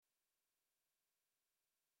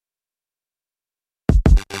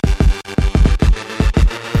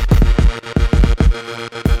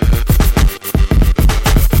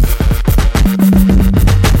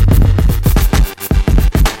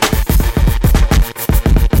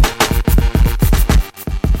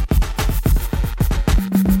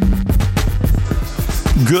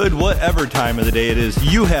good whatever time of the day it is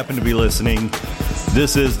you happen to be listening.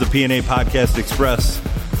 This is the PNA Podcast Express.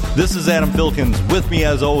 This is Adam Filkins. With me,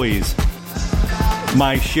 as always,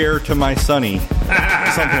 my share to my Sonny.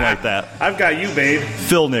 Something like that. I've got you, babe.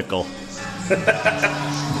 Phil Nickel.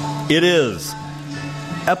 It is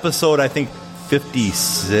episode, I think,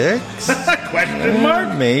 56? Question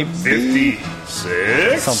mark? Maybe.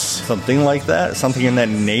 56? Something like that. Something in that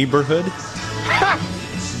neighborhood.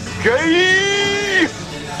 Gay!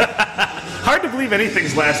 Hard to believe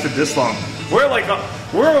anything's lasted this long. We're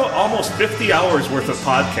almost 50 hours worth of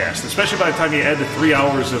podcast, especially by the time you add the 3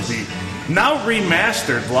 hours of the now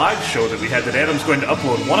remastered live show that we had that Adam's going to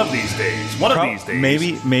upload one of these days.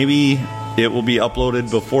 Maybe it will be uploaded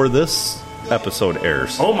before this episode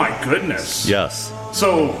airs. Oh my goodness. Yes.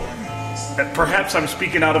 So perhaps I'm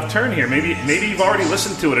speaking out of turn here. Maybe you've already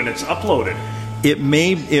listened to it and it's uploaded. It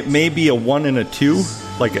may be a 1 and a 2,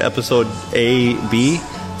 like episode A, B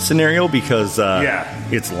scenario, because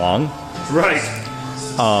it's long. Right.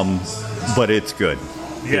 But it's good.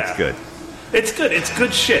 Yeah. It's good. It's good. It's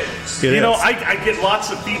good shit. It is. I get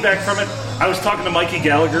lots of feedback from it. I was talking to Mikey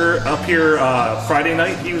Gallagher up here Friday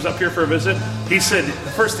night. He was up here for a visit. He said,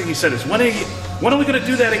 the first thing he said is, when are we going to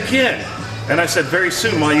do that again? And I said, very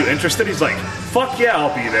soon. Are you interested? He's like, fuck yeah,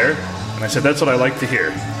 I'll be there. And I said, that's what I like to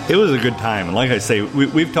hear. It was a good time. And like I say,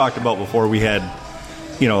 we've talked about before, we had,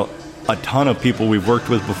 a ton of people we've worked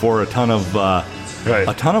with before, a ton of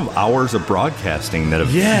hours of broadcasting that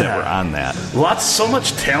were on that. So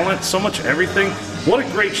much talent, so much everything. What a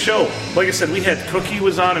great show. Like I said, we had Cookie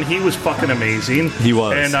was on, and he was fucking amazing. He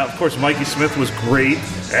was. And, of course, Mikey Smith was great.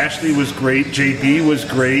 Ashley was great. JB was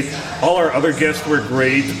great. All our other guests were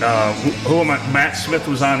great. Matt Smith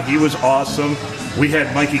was on. He was awesome. We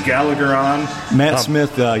had Mikey Gallagher on. Matt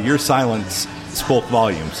Smith, your silence spoke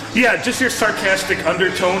volumes. Yeah, just your sarcastic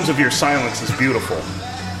undertones of your silence is beautiful.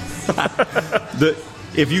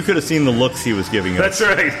 If you could have seen the looks he was giving us.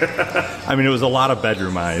 That's right. I mean, it was a lot of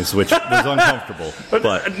bedroom eyes, which was uncomfortable.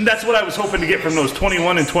 But that's what I was hoping to get from those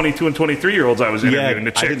 21 and 22 and 23-year-olds I was interviewing,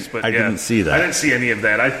 the chicks. I didn't see that. I didn't see any of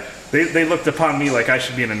that. They looked upon me like I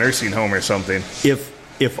should be in a nursing home or something.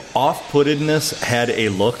 If off-puttedness had a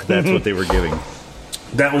look, that's what they were giving.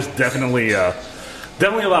 That was definitely a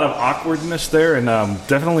lot of awkwardness there, and I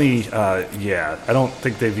don't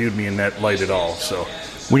think they viewed me in that light at all. So.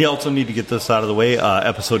 We also need to get this out of the way.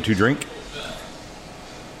 Episode 2 drink.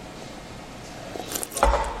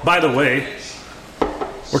 By the way,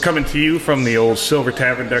 we're coming to you from the old Silver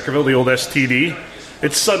Tavern, Deckerville, the old STD.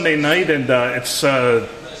 It's Sunday night, and it's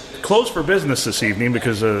closed for business this evening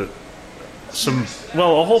because of a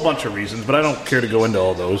whole bunch of reasons, but I don't care to go into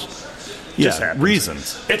all those.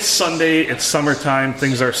 Reasons. It's Sunday, it's summertime,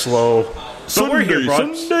 things are slow. So we're here,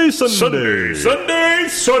 bro. Sunday.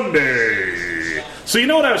 So you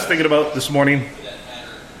know what I was thinking about this morning?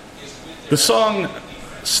 The song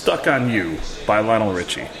Stuck on You by Lionel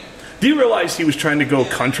Richie. Do you realize he was trying to go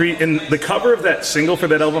country? In the cover of that single for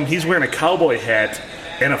that album, he's wearing a cowboy hat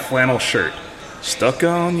and a flannel shirt. Stuck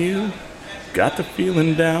on you, got the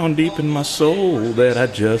feeling down deep in my soul that I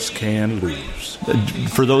just can't lose.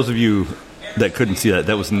 For those of you that couldn't see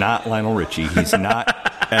that was not Lionel Richie. He's not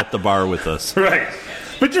at the bar with us. Right.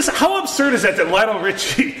 But just how absurd is that Lionel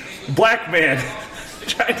Richie, black man,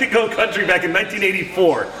 tried to go country back in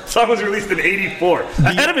 1984. The song was released in 84.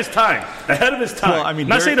 Ahead of his time. Well, I mean,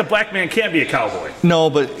 not saying a black man can't be a cowboy. No,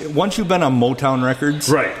 but once you've been on Motown Records,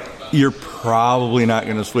 right, you're probably not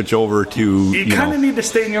going to switch over to... You kind of need to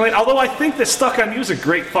stay in your lane. Although I think that Stuck on You is a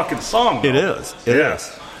great fucking song, though. It is. It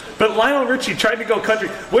is. But Lionel Richie tried to go country,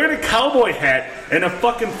 wearing a cowboy hat and a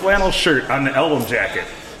fucking flannel shirt on the album jacket.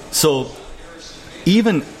 So,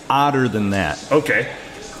 even odder than that. Okay.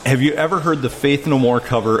 Have you ever heard the Faith No More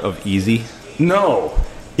cover of Easy? No.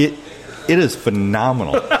 It is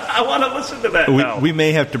phenomenal. I want to listen to that now. We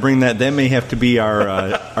may have to bring that. That may have to be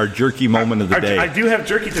our jerky moment of the day. I do have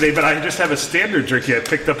jerky today, but I just have a standard jerky I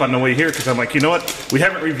picked up on the way here because I'm like, you know what? We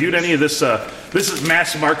haven't reviewed any of this. This is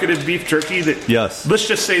mass-marketed beef jerky. Yes. Let's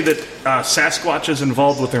just say that Sasquatch is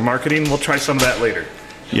involved with their marketing. We'll try some of that later.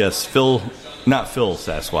 Yes, not Phil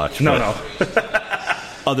Sasquatch. No.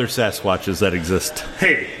 Other Sasquatches that exist.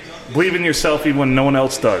 Hey, believe in yourself even when no one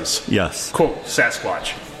else does. Yes. Quote,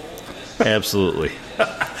 Sasquatch. Absolutely.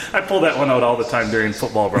 I pull that one out all the time during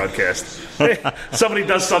football broadcast. Hey, somebody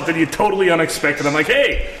does something totally unexpected. I'm like,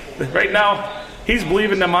 hey, right now, he's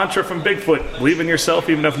believing the mantra from Bigfoot. Believe in yourself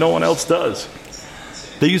even if no one else does.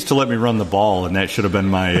 They used to let me run the ball, and that should have been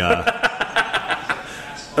my...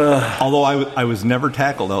 although I was never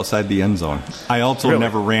tackled outside the end zone. I also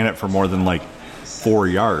never ran it for more than 4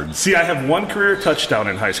 yards. See, I have one career touchdown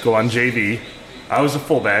in high school on JV. I was a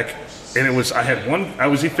fullback, and I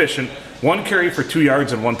was efficient. 1 carry for 2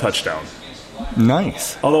 yards and 1 touchdown.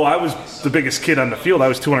 Nice. Although I was the biggest kid on the field, I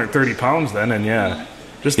was 230 pounds then, and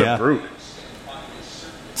just a brute.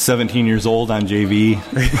 17 years old on JV.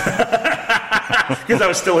 Because I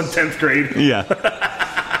was still in 10th grade. Yeah.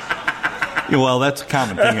 Well, that's a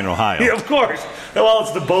common thing in Ohio. Yeah, of course. Well,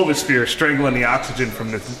 it's the bovosphere strangling the oxygen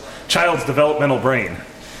from the child's developmental brain.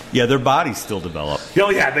 Yeah, their bodies still develop. Oh,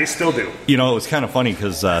 yeah, they still do. You know, it was kind of funny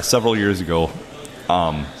because several years ago,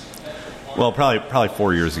 probably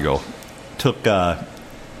 4 years ago, took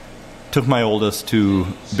my oldest to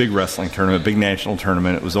a big wrestling tournament, big national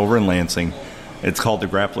tournament. It was over in Lansing. It's called the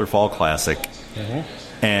Grappler Fall Classic.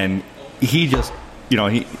 Mm-hmm. And he just,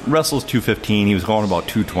 he wrestles 215. He was going about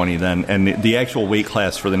 220 then. And the actual weight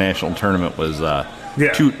class for the national tournament was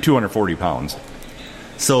 240 pounds.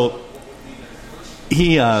 So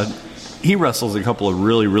he wrestles a couple of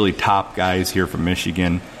really, really top guys here from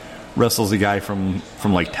Michigan. Wrestles a guy from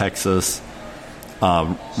like Texas.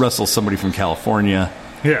 Wrestles somebody from California.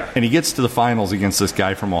 Yeah. And he gets to the finals against this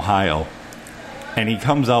guy from Ohio. And he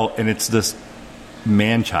comes out, and it's this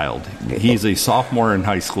man-child. He's a sophomore in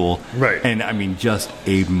high school. Right. And, I mean, just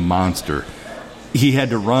a monster. He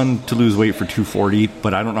had to run to lose weight for 240,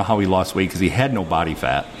 but I don't know how he lost weight because he had no body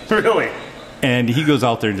fat. Really? And he goes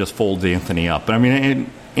out there and just folds Anthony up. But, I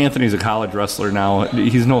mean, Anthony's a college wrestler now.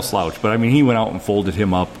 He's no slouch. But, I mean, he went out and folded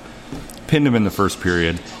him up, pinned him in the first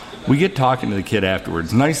period. We get talking to the kid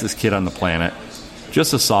afterwards. Nicest kid on the planet.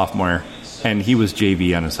 Just a sophomore. And he was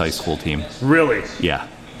JV on his high school team. Really? Yeah.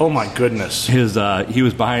 Oh, my goodness. He was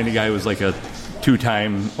behind a guy who was like a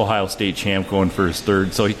 2-time Ohio State champ going for his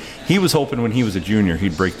third. So he was hoping when he was a junior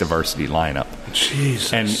he'd break the varsity lineup.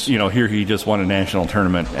 Jesus. And, here he just won a national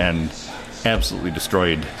tournament and absolutely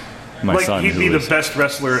destroyed my son. He'd be the best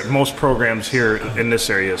wrestler at most programs here in this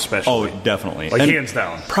area especially. Oh, definitely. Hands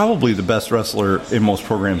down. Probably the best wrestler in most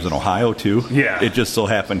programs in Ohio, too. Yeah. It just so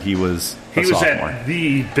happened he was a sophomore. At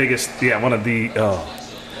the biggest, one of the,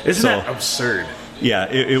 isn't that absurd?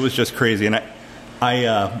 Yeah, it was just crazy. And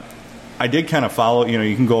I did kind of follow,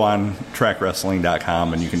 you can go on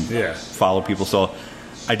trackwrestling.com and you can follow people. So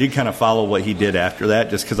I did kind of follow what he did after that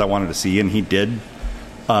just because I wanted to see. And he did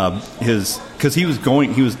because he was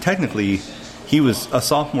a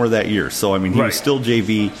sophomore that year. So, I mean, he was still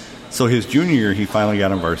JV. So his junior year, he finally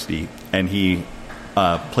got on varsity and he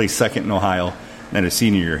placed second in Ohio. And then his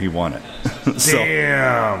senior year, he won it.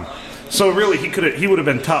 Damn. So really, he would have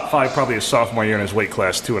been top 5 probably his sophomore year in his weight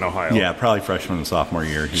class too in Ohio. Yeah, probably freshman and sophomore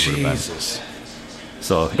year. He would have been. Jesus.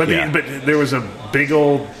 So, but there was a big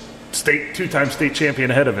old 2-time state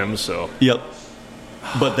champion ahead of him. So. Yep.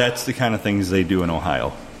 But that's the kind of things they do in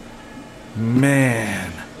Ohio.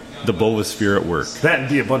 Man. The bovosphere at work. That'd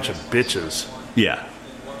be a bunch of bitches. Yeah.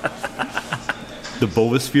 The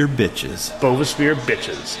bovosphere bitches. Bovosphere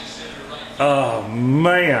bitches. Oh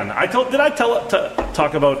man! Did I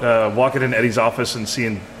talk about walking in Eddie's office and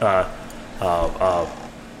seeing You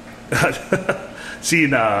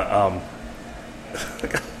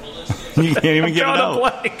can't even get it out.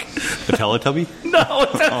 Blank. A Teletubby? No,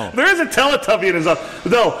 there is a Teletubby in his office.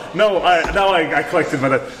 I collected my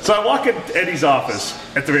that. So I walk in Eddie's office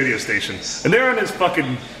at the radio station, and there on his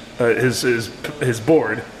fucking his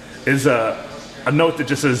board is a note that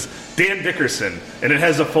just says Dan Dickerson, and it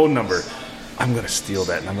has a phone number. I'm going to steal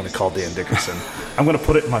that, and I'm going to call Dan Dickerson. I'm going to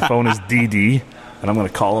put it in my phone as DD, and I'm going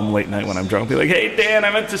to call him late night when I'm drunk. Be like, hey, Dan,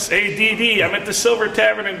 I'm at the Silver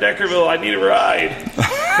Tavern in Deckerville. I need a ride.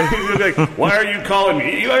 And he's going to be like, why are you calling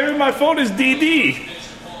me? My phone is DD.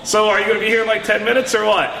 So are you going to be here in like 10 minutes or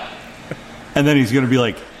what? And then he's going to be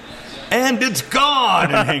like, and it's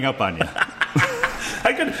gone, and hang up on you.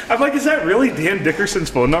 I'm like, is that really Dan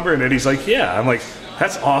Dickerson's phone number? And then he's like, yeah. I'm like,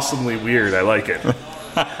 that's awesomely weird. I like it.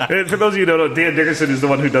 And for those of you who don't know, Dan Dickerson is the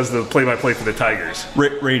one who does the play-by-play for the Tigers.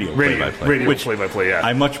 Radio play-by-play. Which play-by-play, yeah.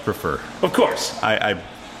 I much prefer. Of course. I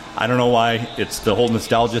don't know why. It's the whole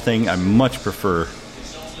nostalgia thing. I much prefer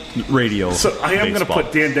radio. So I am going to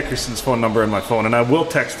put Dan Dickerson's phone number in my phone, and I will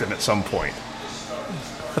text him at some point.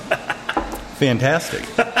 Fantastic.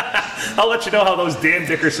 I'll let you know how those Dan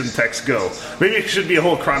Dickerson texts go. Maybe it should be a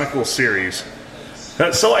whole Chronicle series.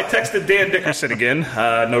 So I texted Dan Dickerson again.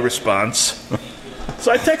 No response.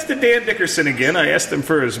 So I texted Dan Dickerson again. I asked him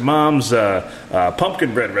for his mom's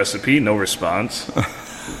pumpkin bread recipe. No response.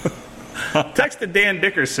 Texted Dan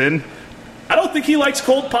Dickerson. I don't think he likes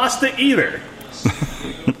cold pasta either.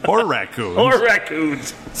 Or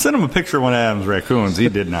raccoons. Sent him a picture of one of Adam's raccoons. He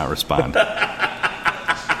did not respond.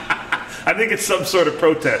 I think it's some sort of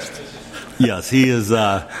protest. Yes, he is.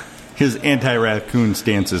 His anti-raccoon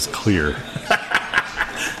stance is clear.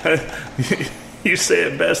 You say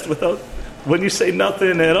it best when you say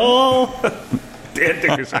nothing at all. Dan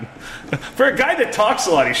Dickerson. For a guy that talks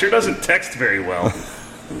a lot, he sure doesn't text very well.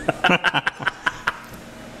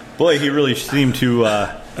 Boy, he really seemed to...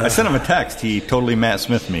 I sent him a text. He totally Matt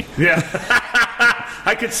Smith me. Yeah.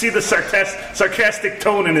 I could see the sarcastic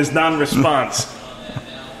tone in his non-response.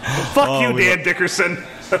 Fuck you, Dan Dickerson.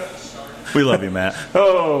 We love you, Matt.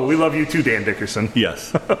 Oh, we love you too, Dan Dickerson.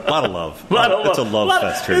 Yes. A lot of love. It's a love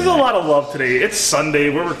fest here. There's a lot of love today. It's Sunday.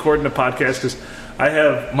 We're recording a podcast because I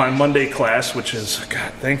have my Monday class, which is,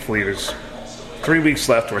 God, thankfully there's 3 weeks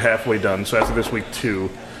left. We're halfway done. So after this week, 2.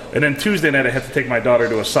 And then Tuesday night I have to take my daughter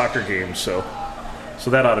to a soccer game. So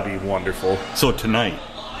that ought to be wonderful. So tonight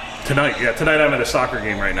I'm at a soccer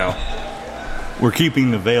game right now. We're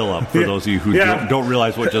keeping the veil up for those of you who don't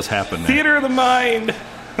realize what just happened there. Theater of the mind.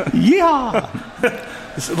 Yeah.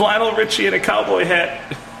 This is Lionel Richie in a cowboy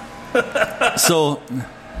hat. So,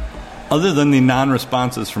 other than the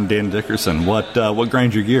non-responses from Dan Dickerson, what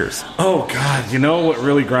grinds your gears? Oh, God. You know what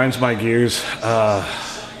really grinds my gears?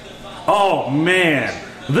 Oh, man.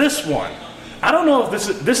 This one. I don't know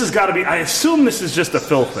if this has got to be... I assume this is just a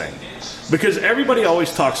Phil thing. Because everybody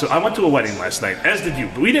always talks... I went to a wedding last night, as did you.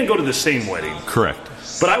 But we didn't go to the same wedding. Correct.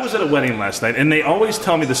 But I was at a wedding last night, and they always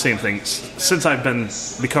tell me the same thing. Since I've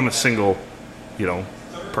become a single,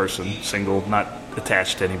 person. Single, not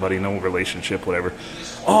attached to anybody, no relationship, whatever.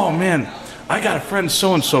 Oh, man, I got a friend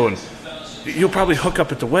so-and-so, and you'll probably hook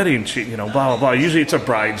up at the wedding. She, blah, blah, blah. Usually it's a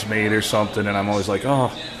bridesmaid or something, and I'm always like,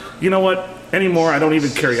 oh, you know what? Anymore, I don't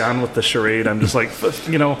even carry on with the charade. I'm just like,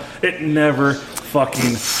 it never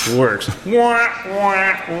fucking works. Wait.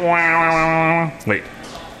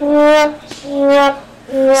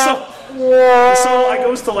 So I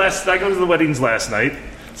goes to the weddings last night.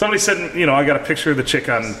 Somebody said, I got a picture of the chick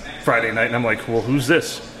on Friday night, and I'm like, well, who's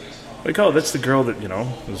this? Like, oh, that's the girl that,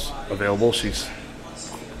 is available. She's,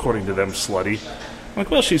 according to them, slutty. I'm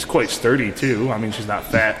like, well, she's quite sturdy, too. I mean, she's not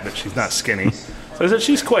fat, but she's not skinny. So I said,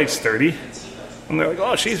 she's quite sturdy. And they're like,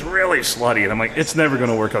 oh, she's really slutty. And I'm like, it's never going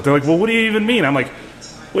to work out. They're like, well, what do you even mean? I'm like,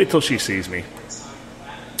 wait till she sees me.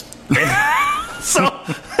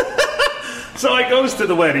 So I goes to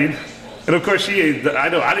the wedding, and of course I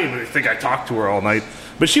didn't even think I talked to her all night,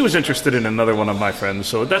 but she was interested in another one of my friends,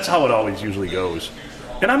 so that's how it always usually goes.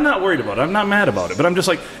 And I'm not worried about it. I'm not mad about it. But I'm just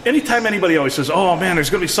like, anytime anybody always says, oh, man,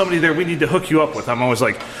 there's going to be somebody there we need to hook you up with, I'm always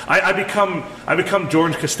like, I become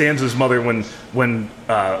George Costanza's mother when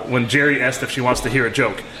Jerry asked if she wants to hear a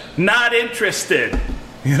joke. Not interested.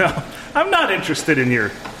 I'm not interested in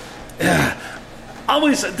your...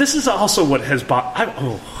 Always, this is also what has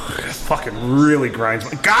fucking really grinds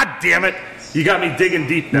me. God damn it! You got me digging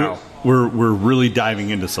deep now. We're really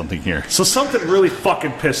diving into something here. So something really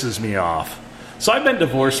fucking pisses me off. So I've been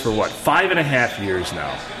divorced for 5.5 years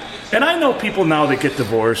now, and I know people now that get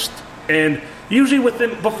divorced, and usually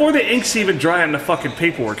before the ink's even dry on the fucking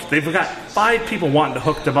paperwork, they've got 5 people wanting to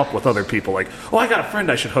hook them up with other people. Like, oh, I got a friend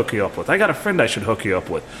I should hook you up with. I got a friend I should hook you up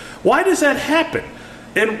with. Why does that happen?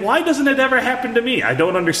 And why doesn't it ever happen to me? I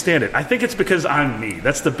don't understand it. I think it's because I'm me.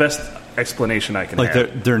 That's the best explanation I can have.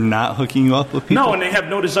 Like they're not hooking you up with people? No, and they have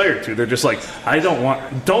no desire to. They're just like,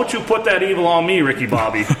 don't you put that evil on me, Ricky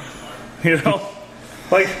Bobby.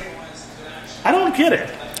 Like, I don't get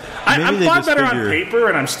it. I'm far better on paper,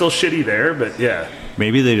 and I'm still shitty there, but yeah.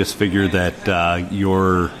 Maybe they just figure that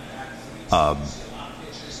you're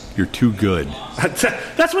too good.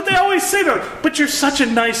 That's what they always say, though. But you're such a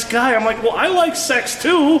nice guy. I'm like, well, I like sex,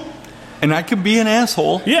 too. And I could be an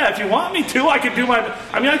asshole. Yeah, if you want me to, I could do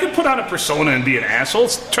I could put on a persona and be an asshole.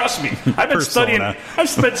 Trust me. I've been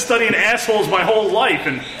studying assholes my whole life,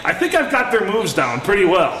 and I think I've got their moves down pretty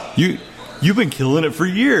well. You've been killing it for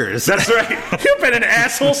years. That's right. You've been an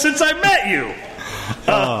asshole since I met you.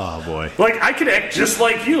 Oh, boy. Like, I could act just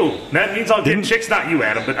like you. That means I'll get chicks, not you,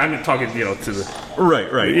 Adam, but I'm talking, to the...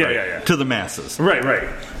 Right. Yeah. To the masses. Right.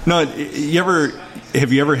 No,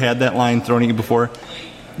 have you ever had that line thrown at you before?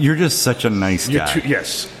 You're just such a nice guy.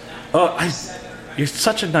 Yes. You're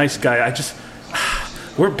such a nice guy.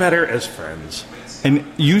 We're better as friends. And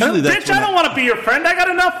usually that's... Bitch, I don't want to be your friend. I got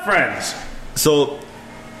enough friends. So,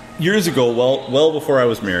 years ago, well before I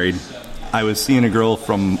was married... I was seeing a girl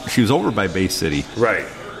she was over by Bay City. Right.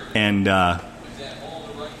 And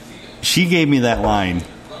she gave me that line.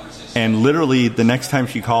 And literally the next time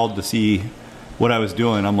she called to see what I was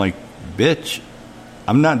doing, I'm like, bitch,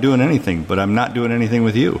 I'm not doing anything, but I'm not doing anything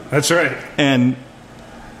with you. That's right. And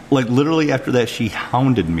Like, literally after that, she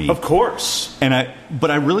hounded me. Of course.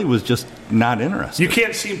 But I really was just not interested. You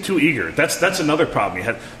can't seem too eager. That's another problem. You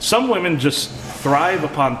have some women just thrive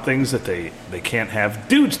upon things that they can't have.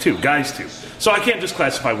 Dudes too, guys too. So I can't just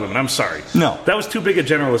classify women. I'm sorry. No. That was too big a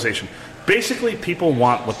generalization. Basically, people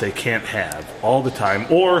want what they can't have all the time,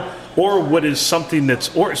 or what is something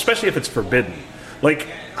that's, or especially if it's forbidden. Like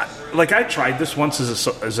I tried this once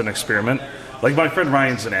as an experiment. Like, my friend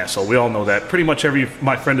Ryan's an asshole. We all know that. Pretty much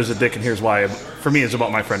my friend is a dick, and here's why. For me, it's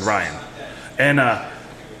about my friend Ryan. And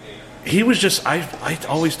he was just, I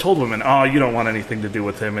always told women, oh, you don't want anything to do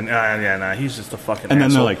with him, and he's just a fucking asshole. And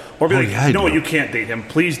then they're like, or be like, yeah, no, you can't date him.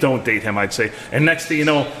 Please don't date him, I'd say. And next thing you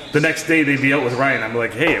know, the next day they'd be out with Ryan. I'm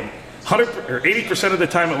like, hey, 100 or 80% of the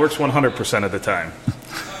time it works 100% of the time.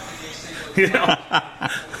 You know?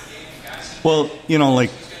 Well, you know,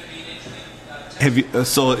 like,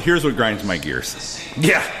 so here's what grinds my gears.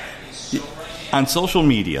 Yeah. On social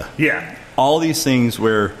media. Yeah. All these things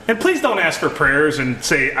where... And please don't ask for prayers and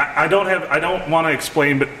say, I don't want to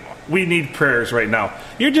explain, but we need prayers right now.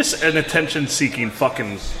 You're just an attention-seeking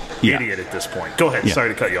fucking idiot at this point. Go ahead. Yeah. Sorry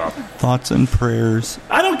to cut you off. Thoughts and prayers.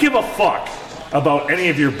 I don't give a fuck about any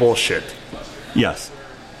of your bullshit. Yes.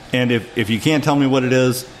 And if you can't tell me what it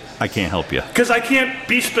is, I can't help you. Because I can't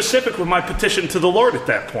be specific with my petition to the Lord at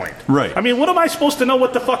that point. Right. I mean, what am I supposed to know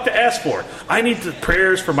what the fuck to ask for? I need the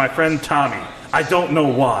prayers for my friend Tommy. I don't know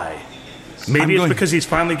why. Maybe it's because he's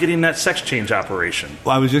finally getting that sex change operation.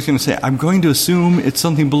 Well, I was just going to say, I'm going to assume it's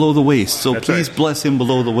something below the waist, so please bless him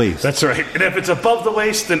below the waist. That's right. And if it's above the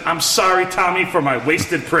waist, then I'm sorry, Tommy, for my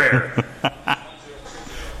wasted prayer.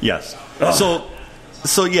 Yes.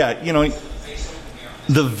 So yeah, you know,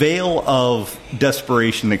 the veil of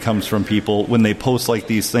desperation that comes from people when they post like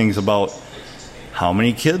these things about how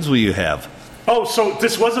many kids will you have? Oh, so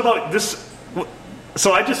this was about this.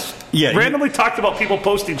 So I just randomly talked about people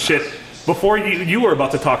posting shit before you were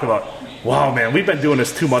about to talk about, wow, man, we've been doing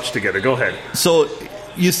this too much together. Go ahead. So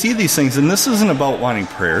you see these things, and this isn't about wanting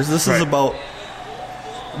prayers. This is about,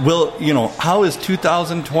 well, you know, how is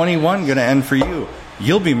 2021 going to end for you?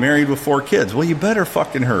 You'll be married with 4 kids. Well, you better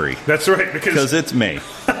fucking hurry. That's right, because it's May.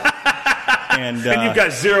 And you've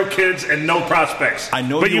got 0 kids and no prospects. I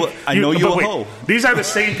know you will hoe. These are the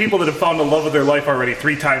same people that have found the love of their life already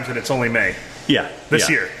 3 times, and it's only May. Yeah. This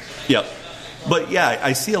year. Yep. But yeah,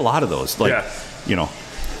 I see a lot of those. Like, you know,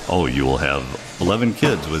 oh, you will have 11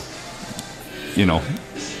 kids with, you know.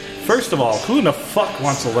 First of all, who in the fuck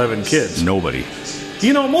wants 11 kids? Nobody.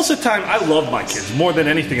 You know, most of the time, I love my kids more than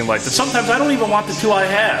anything in life. But sometimes I don't even want the 2 I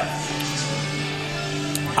have.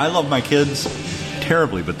 I love my kids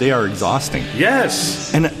terribly, but they are exhausting.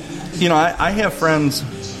 Yes. And, you know, I have friends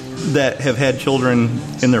that have had children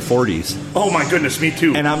in their 40s. Oh, my goodness, me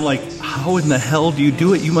too. And I'm like, how in the hell do you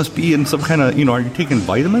do it? You must be in some kind of, you know, are you taking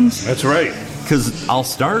vitamins? That's right. Because I'll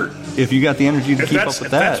start if you got the energy to keep up with that.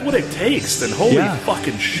 If that's what it takes, then holy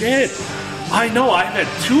fucking shit. I know. I've had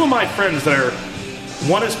 2 of my friends that are,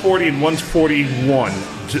 one is 40 and one's 41,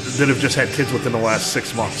 that have just had kids within the last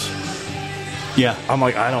 6 months. Yeah. I'm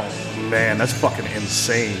like, man, that's fucking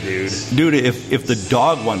insane, dude. Dude, if the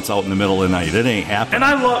dog wants out in the middle of the night, it ain't happening. And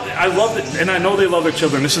I love it, and I know they love their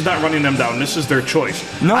children. This is not running them down. This is their choice.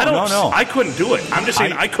 No. I couldn't do it. I'm just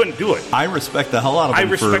saying I couldn't do it. I respect the hell out of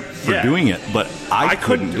them for doing it, but I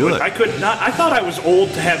couldn't do it. I could not. I thought I was old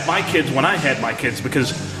to have my kids when I had my kids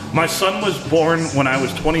because my son was born when I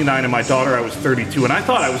was 29 and my daughter I was 32, and I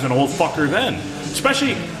thought I was an old fucker then.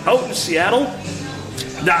 Especially out in Seattle.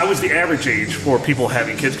 That was the average age for people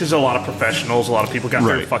having kids because a lot of professionals, a lot of people got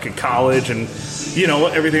their fucking college and, you know,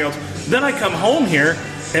 everything else. Then I come home here,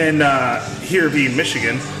 and here being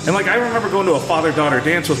Michigan, and, like, I remember going to a father-daughter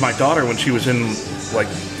dance with my daughter when she was in, like,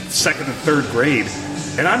 2nd and 3rd grade.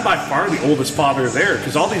 And I'm by far the oldest father there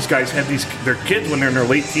because all these guys had their kids when they're in their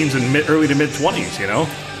late teens and early to mid-20s, you know?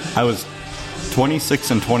 I was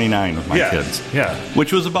 26 and 29 with my kids. Yeah.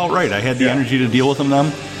 Which was about right. I had the energy to deal with them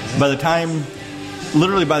then. By the time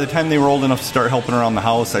they were old enough to start helping around the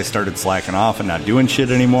house, I started slacking off and not doing shit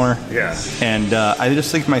anymore. Yeah. And I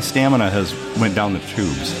just think my stamina has went down the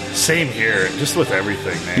tubes. Same here, just with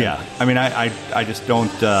everything, man. Yeah. I mean, I just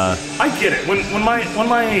don't... I get it. When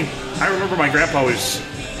I remember my grandma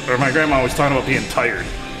always talking about being tired.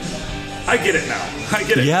 I get it now. I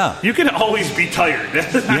get it. Yeah. You can always be tired.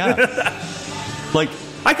 Yeah. Like...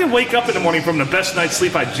 I can wake up in the morning from the best night's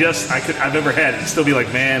sleep I've ever had and still be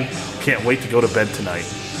like, man, can't wait to go to bed tonight.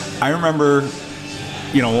 I remember,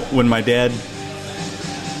 you know, when my dad,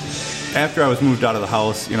 after I was moved out of the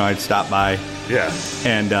house, you know, I'd stop by. Yeah.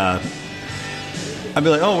 And I'd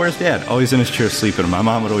be like, oh, where's Dad? Oh, he's in his chair sleeping. And my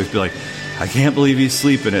mom would always be like, I can't believe he's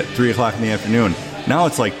sleeping at 3 o'clock in the afternoon. Now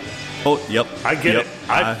it's like Oh, yep. I get it.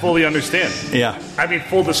 I fully understand. Yeah. I mean,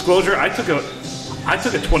 full disclosure, I took a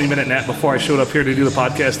 20-minute nap before I showed up here to do the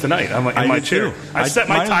podcast tonight. I'm in my chair. Too. I set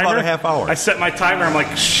my timer. About a half hour. I set my timer. I'm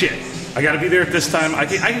like, shit. I got to be there at this time. I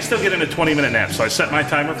can still get in a 20-minute nap. So I set my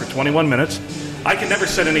timer for 21 minutes. I can never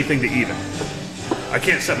set anything to even. I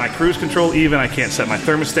can't set my cruise control even. I can't set my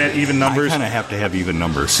thermostat even numbers. I kind of have to have even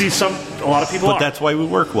numbers. See, a lot of people But are. that's why we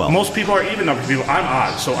work well. Most people are even number people. I'm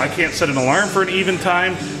odd, so I can't set an alarm for an even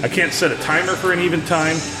time. I can't set a timer for an even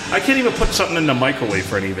time. I can't even put something in the microwave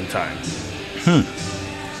for an even time.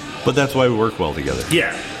 But that's why we work well together.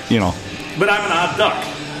 Yeah. You know. But I'm an odd duck.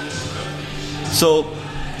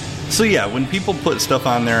 So yeah, when people put stuff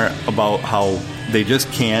on there about how they just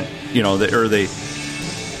can't, you know, they're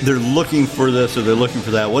looking for this or they're looking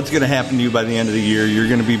for that. What's going to happen to you by the end of the year? You're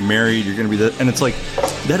going to be married. You're going to be that. And it's like,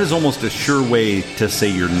 that is almost a sure way to say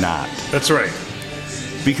you're not. That's right.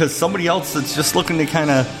 Because somebody else that's just looking to kind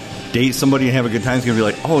of date somebody and have a good time is going to be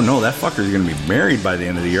like, oh, no, that fucker's going to be married by the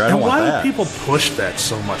end of the year. I don't want that. Why do people push that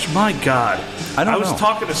so much? My God. I was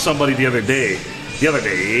talking to somebody the other day,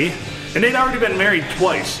 and they'd already been married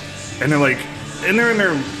twice. And they're like, and they're in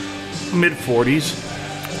their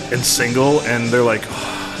mid-40s and single, and they're like,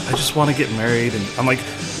 oh, I just want to get married. And I'm like,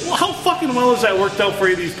 well, how fucking well has that worked out for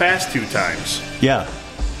you these past 2 times? Yeah.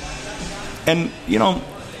 And, you know,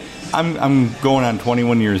 I'm going on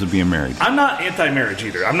 21 years of being married. I'm not anti-marriage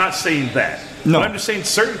either. I'm not saying that. No. But I'm just saying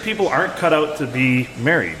certain people aren't cut out to be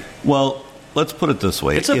married. Well, let's put it this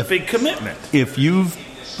way. It's a big commitment. If you've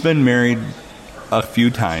been married a few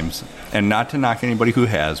times, and not to knock anybody who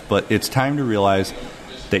has, but it's time to realize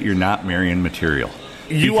that you're not marrying material.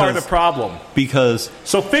 You are the problem.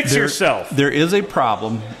 So fix yourself. There is a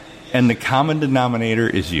problem, and the common denominator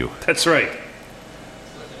is you. That's right.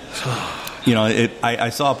 You know, I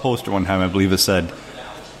saw a poster one time, I believe it said,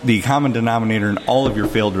 the common denominator in all of your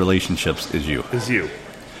failed relationships is you.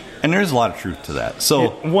 And there's a lot of truth to that. So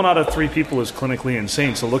 1 out of 3 people is clinically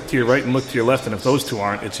insane, so look to your right and look to your left, and if those 2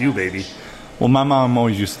 aren't, it's you, baby. Well, my mom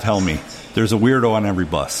always used to tell me, there's a weirdo on every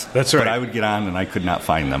bus. That's right. But I would get on and I could not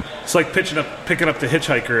find them. It's like picking up the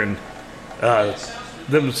hitchhiker and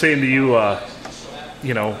them saying to you,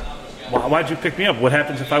 you know, why'd you pick me up? What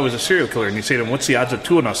happens if I was a serial killer? And you say to them, what's the odds of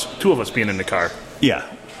two of us being in the car? Yeah,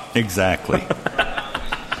 exactly.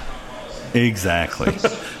 Exactly.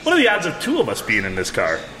 What are the odds of 2 of us being in this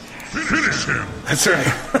car? Finish him. That's right.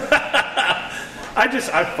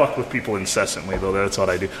 I fuck with people incessantly, though. That's what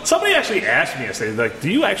I do. Somebody actually asked me yesterday, like,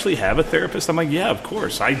 do you actually have a therapist? I'm like, yeah, of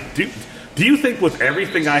course. I do. Do you think with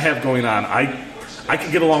everything I have going on, I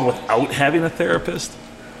could get along without having a therapist?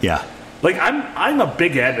 Yeah. Like, I'm a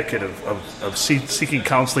big advocate of seeking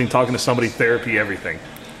counseling, talking to somebody, therapy, everything.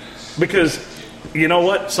 Because, you know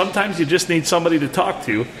what? Sometimes you just need somebody to talk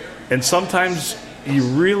to, and sometimes you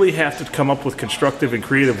really have to come up with constructive and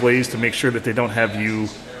creative ways to make sure that they don't have you,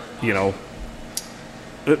 you know,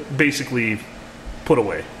 basically put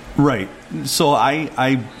away. Right. So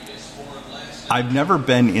I've never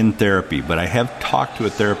been in therapy, but I have talked to a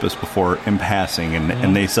therapist before in passing,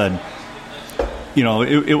 and they said, you know,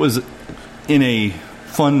 it was in a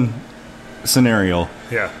fun scenario.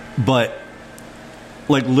 Yeah. But,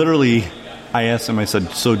 like, literally, I asked him, I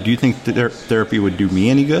said, so do you think that therapy would do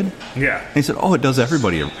me any good? Yeah. And he said, oh, it does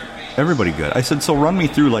everybody good. I said, so run me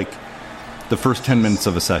through, like, the first 10 minutes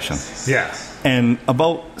of a session. Yeah. And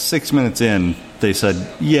about 6 minutes in, they said,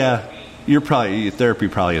 yeah, therapy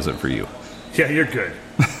probably isn't for you. Yeah, you're good.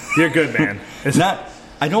 You're good, man.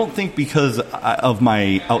 I don't think because of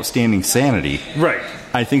my outstanding sanity. Right.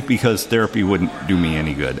 I think because therapy wouldn't do me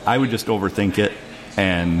any good. I would just overthink it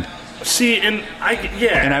and... See, and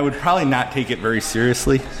I would probably not take it very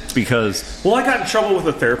seriously because... Well, I got in trouble with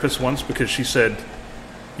a therapist once because she said,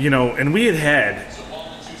 you know, and we had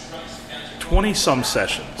 20-some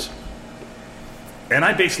sessions. And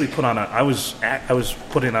I basically I was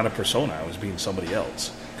putting on a persona. I was being somebody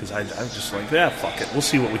else. Because I was just like, yeah, fuck it. We'll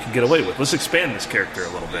see what we can get away with. Let's expand this character a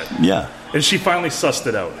little bit. Yeah. And she finally sussed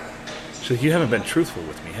it out. She's like, you haven't been truthful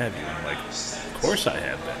with me, have you? And I'm like, of course I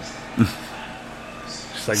have been.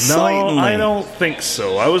 She's like, no, Slightly. I don't think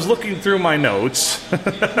so. I was looking through my notes.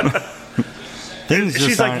 Things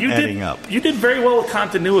just aren't adding up. You did very well with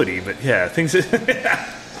continuity, but yeah, things...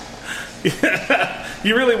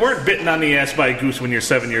 You really weren't bitten on the ass by a goose when you're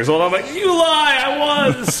 7 years old. I'm like, you lie, I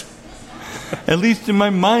was. At least in my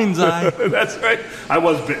mind's eye. That's right. I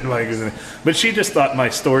was bitten by a goose. But she just thought my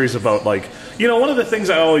stories about, like, you know, one of the things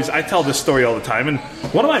I tell this story all the time, and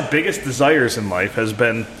one of my biggest desires in life has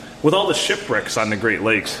been, with all the shipwrecks on the Great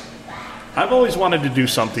Lakes, I've always wanted to do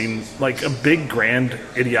something like a big, grand,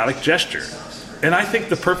 idiotic gesture. And I think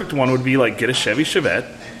the perfect one would be, like, get a Chevy Chevette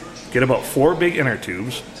get about 4 big inner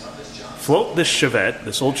tubes, float this Chevette,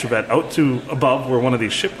 this old Chevette, out to above where one of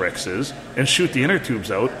these shipwrecks is, and shoot the inner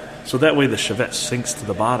tubes out, so that way the Chevette sinks to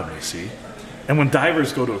the bottom, you see. And when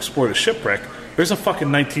divers go to explore the shipwreck, there's a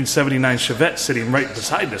fucking 1979 Chevette sitting right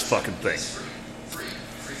beside this fucking thing.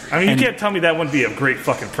 I mean, you can't tell me that wouldn't be a great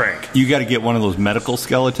fucking prank. You got to get one of those medical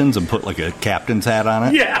skeletons and put like a captain's hat on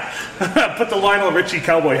it. Yeah, put the Lionel Richie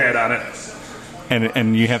cowboy hat on it.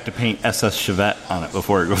 And you have to paint SS Chevette on it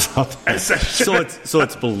before it goes out there. So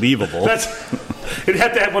it's believable. It'd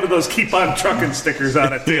have to have one of those keep on trucking stickers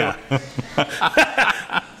on it too. Yeah.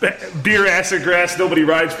 Beer, acid, grass, nobody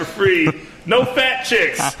rides for free. No fat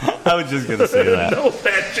chicks. I was just gonna say that. No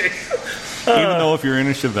fat chicks. Even though if you're in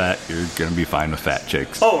a Chevette, you're gonna be fine with fat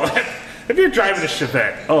chicks. Oh, if you're driving a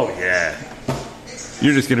Chevette, oh yeah.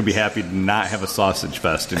 You're just gonna be happy to not have a sausage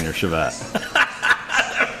fest in your Chevette.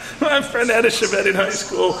 My friend had a Chevette in high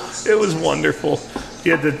school. It was wonderful. He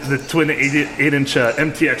had the twin 8-inch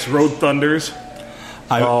MTX Road Thunders.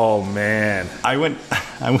 Oh man! I went.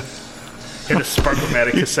 He had a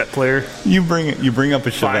Sparkomatic cassette player. You bring up a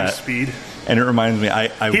Chevette. 5-speed. And it reminds me,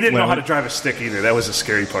 he didn't know how to drive a stick either. That was the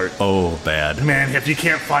scary part. Oh, bad. Man, if you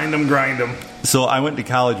can't find them, grind them. So I went to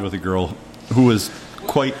college with a girl who was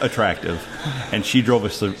quite attractive, and she drove a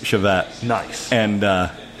Chevette. Nice. And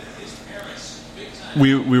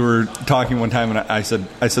we were talking one time, and I said,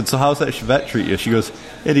 so how's that Chevette treat you? She goes,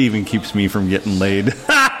 it even keeps me from getting laid.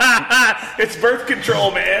 It's birth control,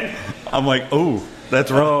 man. I'm like, oh, that's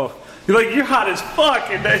right. Oh. You're like, you're hot as fuck.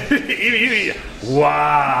 And then,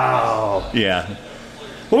 wow. Yeah.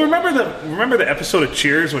 Well, remember the episode of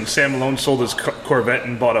Cheers when Sam Malone sold his Corvette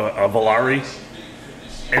and bought a Volare?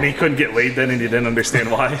 And he couldn't get laid then and he didn't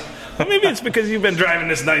understand why? Well, maybe it's because you've been driving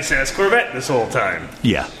this nice-ass Corvette this whole time.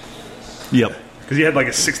 Yeah. Yep. Because he had like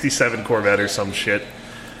a 67 Corvette or some shit.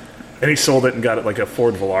 And he sold it and got it like a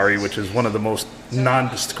Ford Volare, which is one of the most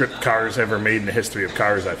nondescript cars ever made in the history of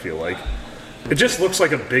cars, I feel like. It just looks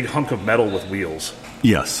like a big hunk of metal with wheels.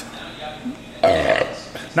 Yes.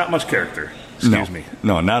 Not much character. Excuse me.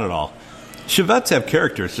 No, not at all. Chevettes have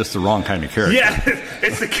character. It's just the wrong kind of character. Yeah,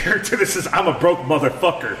 it's the character that says, I'm a broke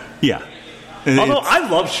motherfucker. Yeah. Although I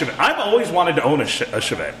love Chevette. I've always wanted to own a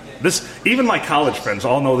Chevette. Even my college friends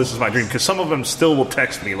all know this is my dream, because some of them still will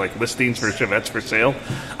text me like listings for Chevettes for sale.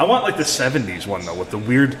 I want like the 70s one though, with the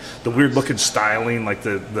weird looking styling, like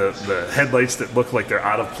the headlights that look like they're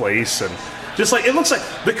out of place, and just like it looks like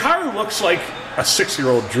the car looks like a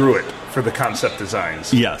 6-year-old drew it for the concept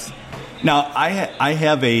designs. Yes. Now I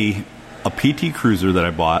have a PT Cruiser that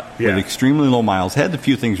I bought with extremely low miles. Had a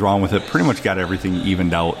few things wrong with it. Pretty much got everything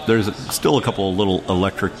evened out. There's still a couple of little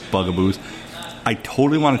electric bugaboos. I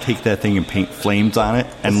totally want to take that thing and paint flames on it.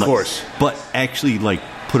 And of course. But actually, like,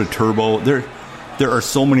 put a turbo. There are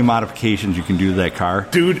so many modifications you can do to that car.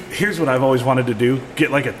 Dude, here's what I've always wanted to do. Get,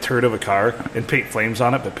 like, a turd of a car and paint flames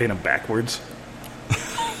on it, but paint them backwards.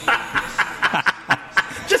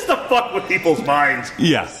 Just to fuck with people's minds.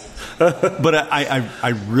 Yeah. But I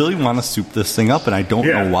really want to soup this thing up, and I don't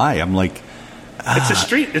know why. I'm like...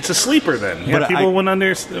 It's a sleeper then. Yeah, people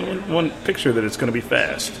wouldn't picture that it's going to be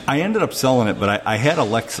fast. I ended up selling it, but I had a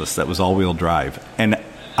Lexus that was all-wheel drive, and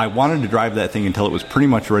I wanted to drive that thing until it was pretty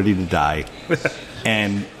much ready to die,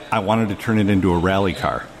 and I wanted to turn it into a rally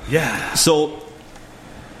car. Yeah. So,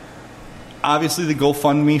 obviously the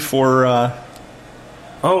GoFundMe for...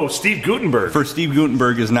 Steve Gutenberg. For Steve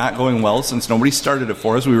Gutenberg is not going well since nobody started it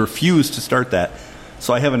for us. We refused to start that.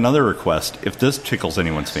 So I have another request, if this tickles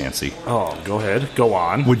anyone's fancy. Oh, go ahead. Go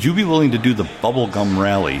on. Would you be willing to do the Bubblegum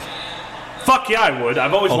Rally? Fuck yeah, I would.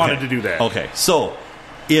 I've always wanted to do that. Okay, so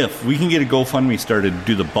if we can get a GoFundMe started to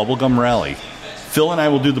do the Bubblegum Rally, Phil and I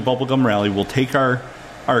will do the Bubblegum Rally. We'll take our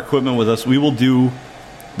equipment with us. We will do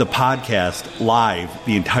the podcast live,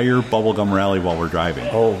 the entire Bubblegum Rally while we're driving.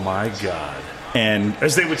 Oh, my God. And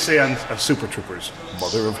as they would say on Super Troopers,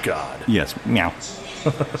 Mother of God. Yes, meow.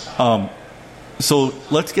 So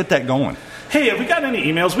let's get that going. Hey, have we got any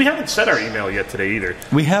emails? We haven't said our email yet today either.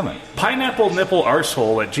 We haven't.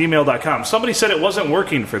 pineapplenipplearsehole@gmail.com. Somebody said it wasn't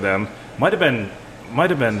working for them. Might have been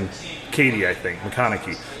Katie, I think,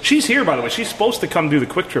 McConaughey. She's here, by the way. She's supposed to come do the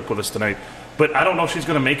quick trip with us tonight, but I don't know if she's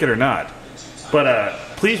going to make it or not. But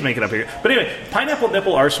please make it up here. But anyway,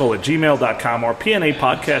 pineapplenipplearsehole@gmail.com or PNA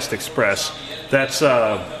Podcast Express. That's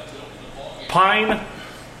Pine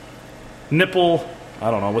Nipple, I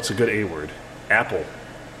don't know, what's a good A word? Apple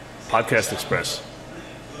Podcast Express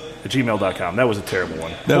at gmail.com. That was a terrible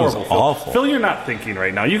one. That Horrible, was awful. Phil, you're not thinking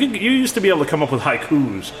right now. You used to be able to come up with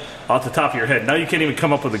haikus off the top of your head. Now you can't even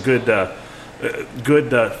come up with a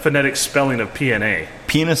good phonetic spelling of PNA.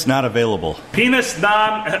 Penis not available. Penis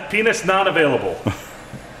non available.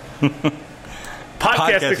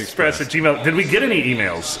 Podcastexpress at Gmail. Did we get any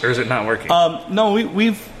emails, or is it not working? No,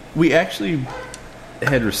 we actually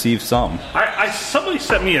had received some. Somebody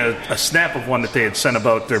sent me a snap of one that they had sent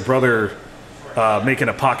about their brother making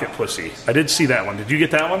a pocket pussy. I did see that one. Did you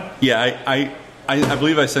get that one? Yeah, I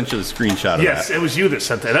believe I sent you the screenshot of that. Yes, it was you that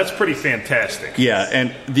sent that. That's pretty fantastic. Yeah,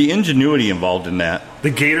 and the ingenuity involved in that.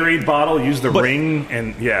 The Gatorade bottle, use the ring,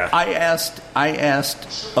 and yeah. I asked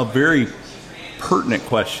a very pertinent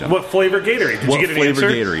question. What flavor Gatorade? Did you get an flavor answer?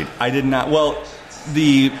 Gatorade? I did not. Well,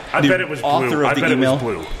 I bet it was blue. I bet it was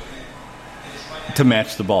blue. To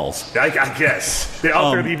match the balls. I guess. The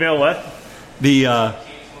author of the email what?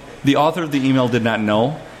 The author of the email did not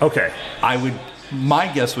know. Okay.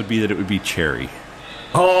 My guess would be that it would be cherry.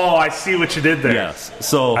 Oh, I see what you did there. Yes.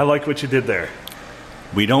 So I like what you did there.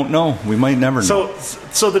 We don't know. We might never know.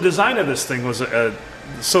 So the design of this thing was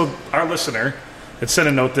so our listener had sent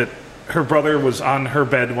a note that her brother was on her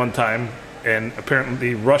bed one time and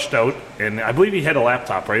apparently rushed out, and I believe he had a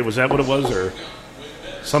laptop, right? Was that what it was, or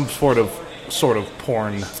some sort of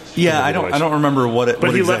porn? Yeah, I don't remember what it. But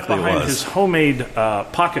what he exactly left behind it was. his homemade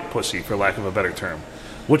pocket pussy, for lack of a better term,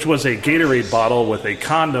 which was a Gatorade bottle with a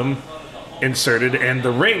condom inserted and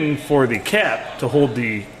the ring for the cap to hold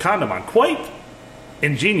the condom on. Quite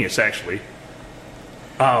ingenious, actually.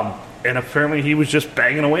 And apparently he was just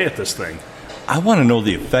banging away at this thing. I want to know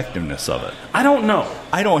the effectiveness of it. I don't know.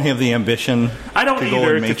 I don't have the ambition. I don't to either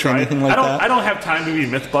go and make to try anything like that. I don't have time to be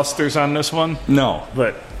Mythbusters on this one. No,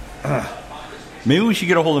 but maybe we should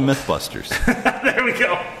get a hold of Mythbusters. There we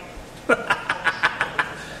go.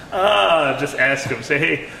 Just ask him. Say,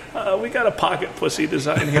 hey, we got a pocket pussy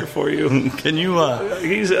design here for you. Can you?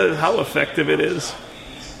 How effective it is.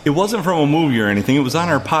 It wasn't from a movie or anything. It was on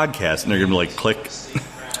our podcast, and they're gonna be like, click.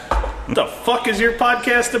 What the fuck is your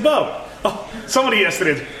podcast about? Oh, somebody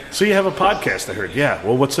yesterday. So you have a podcast, I heard. Yeah.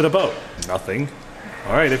 Well, what's it about? Nothing.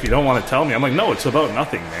 All right. If you don't want to tell me, I'm like, no, it's about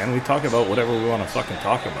nothing, man. We talk about whatever we want to fucking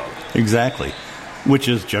talk about. Exactly. Which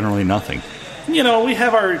is generally nothing. You know, we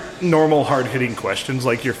have our normal hard-hitting questions,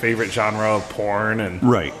 like your favorite genre of porn and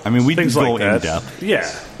right. I mean, we things go like that. in depth. Yeah.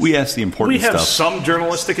 We ask the important stuff. We have some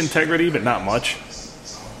journalistic integrity, but not much.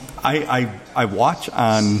 I watch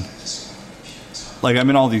on, like,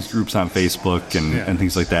 I'm in all these groups on Facebook and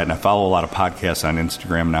things like that, and I follow a lot of podcasts on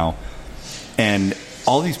Instagram now. And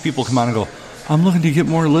all these people come on and go, I'm looking to get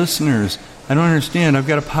more listeners. I don't understand. I've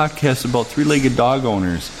got a podcast about three-legged dog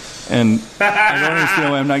owners, and I don't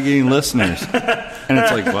understand why I'm not getting listeners. And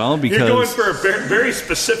it's like, well, because... You're going for a very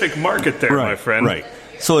specific market there, right, my friend. Right.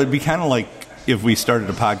 So it'd be kind of like if we started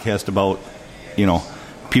a podcast about,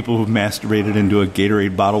 people who've masturbated into a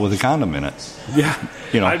Gatorade bottle with a condom in it. Yeah.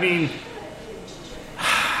 I mean,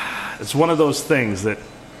 it's one of those things that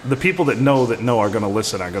the people that know are going to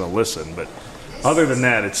listen. But other than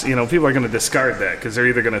that, it's, people are going to discard that because they're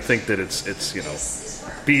either going to think that it's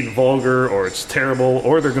being vulgar or it's terrible,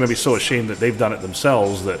 or they're going to be so ashamed that they've done it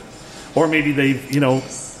themselves or maybe they've,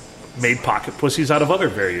 made pocket pussies out of other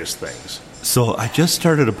various things. So I just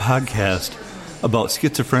started a podcast about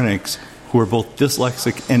schizophrenics who are both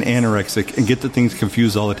dyslexic and anorexic and get the things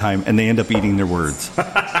confused all the time, and they end up eating their words.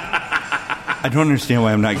 I don't understand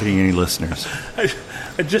why I'm not getting any listeners.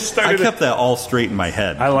 I just started. I kept that all straight in my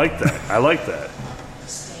head. I like that.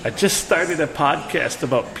 I just started a podcast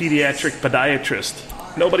about pediatric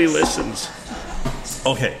podiatrist. Nobody listens.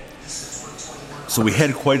 Okay. So we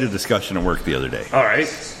had quite a discussion at work the other day. All right.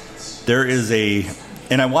 There is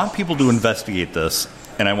and I want people to investigate this,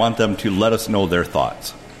 and I want them to let us know their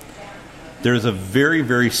thoughts. There's a very,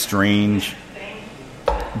 very strange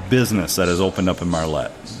business that has opened up in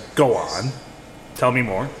Marlette. Go on. Tell me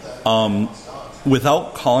more.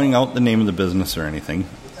 Without calling out the name of the business or anything,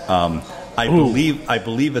 I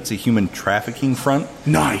believe it's a human trafficking front.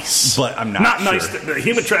 Nice. But I'm not sure. Nice. The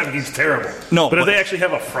human trafficking's terrible. No. But if they actually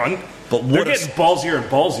have a front, but they're getting ballsier and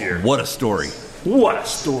ballsier. What a story. What a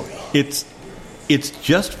story. It's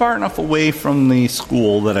just far enough away from the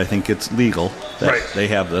school that I think it's legal that they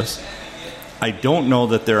have this. I don't know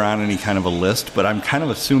that they're on any kind of a list, but I'm kind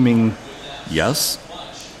of assuming yes.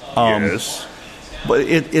 Yes. But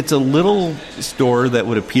it's a little store that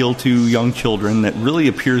would appeal to young children that really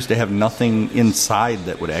appears to have nothing inside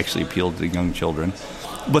that would actually appeal to young children.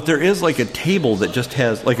 But there is like a table that just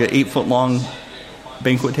has like an 8-foot-long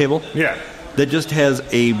banquet table. Yeah. That just has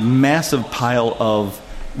a massive pile of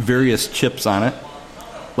various chips on it,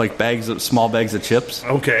 like small bags of chips.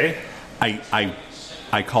 Okay.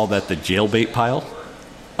 I call that the jailbait pile,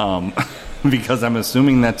 because I'm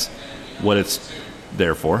assuming that's what it's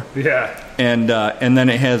there for. Yeah. And then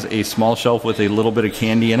it has a small shelf with a little bit of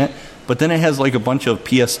candy in it, but then it has like a bunch of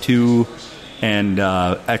PS2 and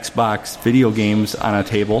Xbox video games on a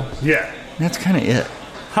table. Yeah. That's kind of it.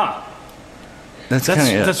 Huh. That's kind of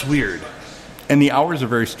it. That's weird. And the hours are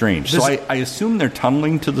very strange. So I assume they're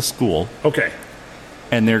tunneling to the school. Okay.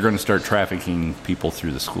 And they're going to start trafficking people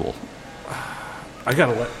through the school. I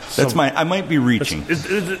gotta let. I might be reaching. Is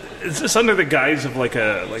this under the guise of like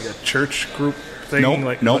a church group thing?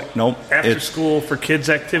 Nope. After school for kids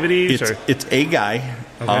activities. It's a guy.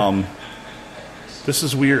 Okay. This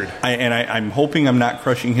is weird. I'm hoping I'm not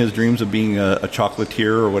crushing his dreams of being a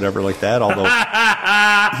chocolatier or whatever like that. Although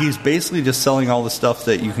he's basically just selling all the stuff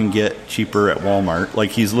that you can get cheaper at Walmart.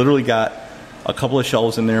 Like he's literally got a couple of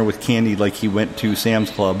shelves in there with candy. Like he went to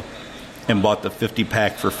Sam's Club and bought the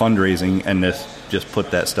 50-pack for fundraising and just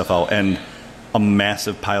put that stuff out, and a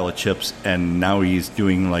massive pile of chips. And now he's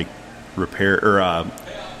doing like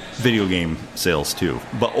video game sales too,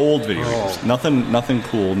 but old video games. Nothing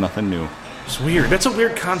cool, nothing new. It's weird. That's a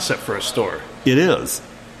weird concept for a store. It is.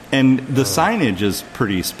 And the signage is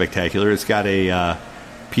pretty spectacular. It's got a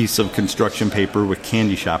piece of construction paper with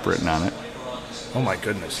Candy Shop written on it. Oh, my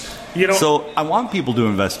goodness. So I want people to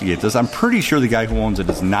investigate this. I'm pretty sure the guy who owns it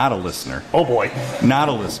is not a listener. Oh, boy. Not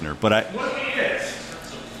a listener. But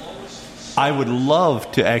I would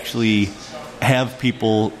love to actually have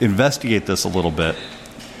people investigate this a little bit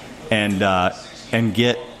and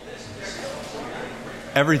get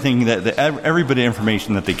everything every bit of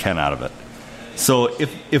information that they can out of it. So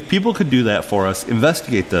if people could do that for us,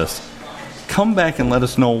 investigate this, come back and let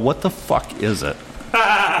us know what the fuck is it.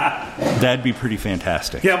 That'd be pretty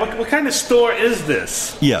fantastic. Yeah, what kind of store is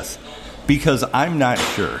this? Yes, because I'm not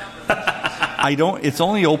sure. It's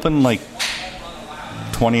only open like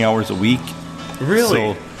 20 hours a week.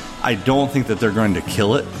 Really? So I don't think that they're going to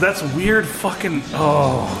kill it. That's weird fucking...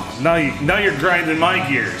 Oh, now you're grinding my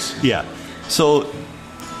gears. Yeah. So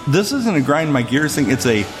this isn't a grind my gears thing. It's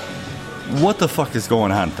a what the fuck is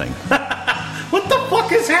going on thing. What the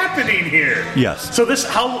fuck is happening here? Yes. So this,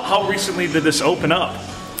 how recently did this open up?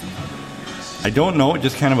 I don't know. It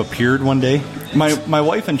just kind of appeared one day. My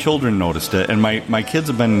wife and children noticed it, and my kids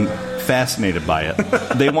have been fascinated by it.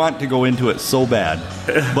 They want to go into it so bad,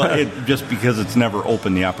 but just because it's never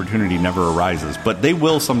open, the opportunity never arises. But they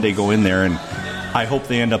will someday go in there, and I hope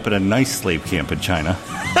they end up at a nice slave camp in China.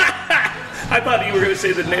 I thought you were going to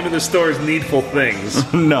say the name of the store is Needful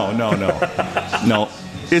Things. No.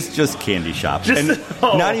 It's just Candy Shop.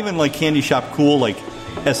 Not even like Candy Shop cool, like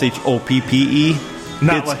SHOPPE.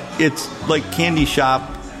 It's like Candy Shop,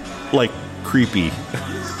 like creepy.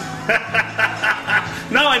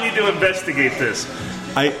 Now I need to investigate this.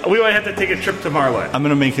 We might have to take a trip to Marlette. I'm going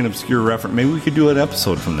to make an obscure reference. Maybe we could do an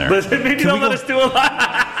episode from there. Maybe don't let us do a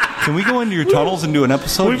lot. Can we go into your tunnels and do an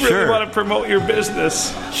episode? We really want to promote your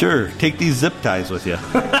business. Sure. Take these zip ties with you.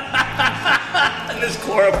 And this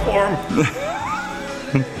chloroform.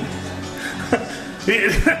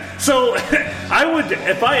 So, I would,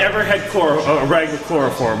 if I ever had a rag with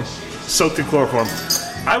chloroform, soaked in chloroform,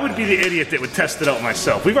 I would be the idiot that would test it out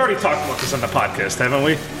myself. We've already talked about this on the podcast, haven't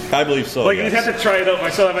we? I believe so. Like, yes. You'd have to try it out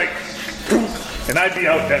myself. I'm like, and I'd be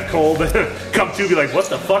out that cold. Come to, be like,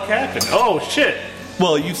 what the fuck happened? Oh, shit.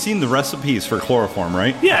 Well, you've seen the recipes for chloroform,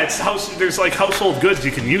 right? Yeah, there's like household goods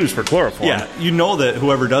you can use for chloroform. Yeah, you know that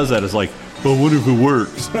whoever does that is like, well, what if it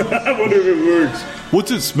works? What if it works? What's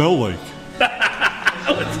it smell like?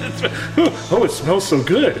 Oh, it smells so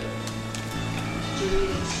good.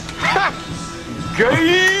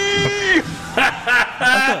 Gay!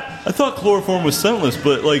 I thought chloroform was scentless,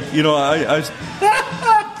 but like, you know, I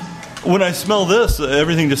when I smell this,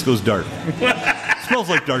 everything just goes dark. It smells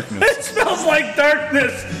like darkness. It smells like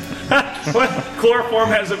darkness. Chloroform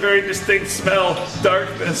has a very distinct smell.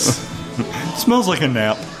 Darkness. It smells like a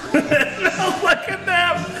nap. It smells like a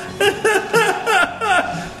nap.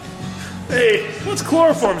 Hey, what's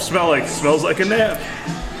chloroform smell like? It smells like a nap.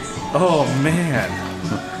 Oh, man.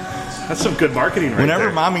 That's some good marketing right there.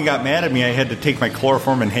 Whenever Mommy got mad at me, I had to take my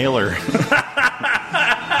chloroform inhaler.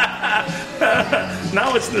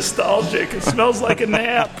 Now it's nostalgic. It smells like a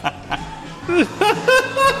nap.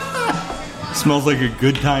 Smells like a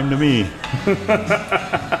good time to me.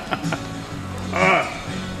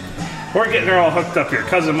 We're getting her all hooked up here.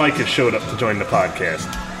 Cousin Mike has showed up to join the podcast.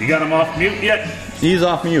 You got him off mute yet? He's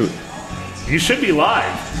off mute. You should be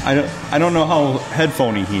live. I don't know how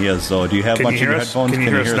headphoney he is, though. Do you have a bunch of your headphones? Can you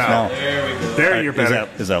hear us now? There we go. There, you're better.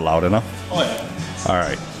 Is that loud enough? Oh, yeah. All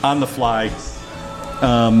right. On the fly.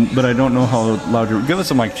 But I don't know how loud you're... Give us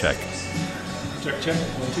a mic check. Check. 1,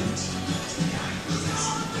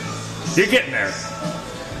 2. You're getting there.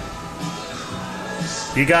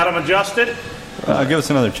 You got them adjusted? Give us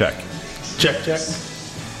another check. Check.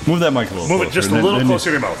 Move that mic a little closer. Move it just a little closer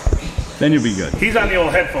to your mouth. Then you'll be good. He's on the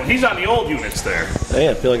old headphone. He's on the old units there. Hey,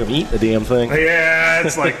 I feel like I'm eating the damn thing. Yeah,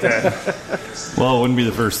 it's like that. Well, it wouldn't be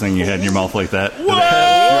the first thing you had in your mouth like that. Whoa!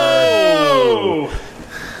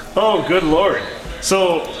 Oh, good Lord.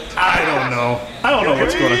 So, I don't know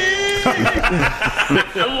what's going on.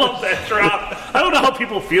 I love that drop. I don't know how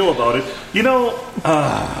people feel about it. You know,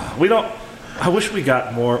 we don't. I wish we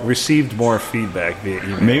received more feedback via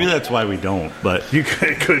email. Maybe that's why we don't, but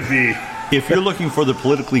It could be. if you're looking for the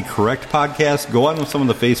politically correct podcast, go on to some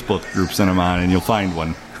of the Facebook groups that I'm on, and you'll find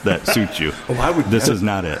one that suits you. This is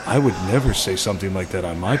not it. I would never say something like that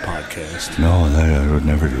on my podcast. No, I would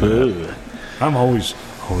never do that. Ugh. I'm always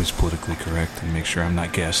politically correct and make sure I'm not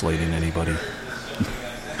gaslighting anybody.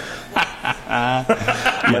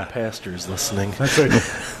 My pastor's listening. That's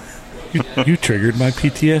right. You triggered my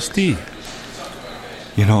PTSD.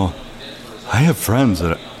 You know, I have friends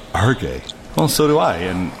that are gay. Well, so do I.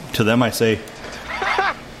 And to them I say,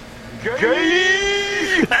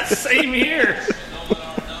 Gay! Same here.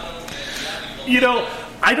 You know,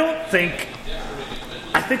 I think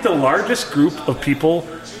the largest group of people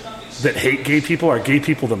that hate gay people are gay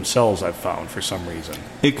people themselves, I've found, for some reason.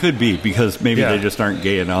 it could be because maybe Yeah. they just aren't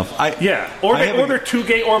gay enough. Or they're too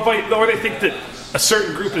gay, or they think that a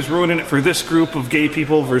certain group is ruining it for this group of gay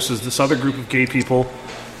people versus this other group of gay people.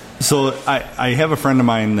 So I have a friend of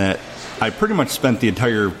mine that I pretty much spent the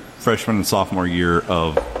entire freshman and sophomore year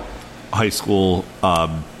of high school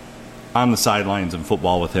on the sidelines in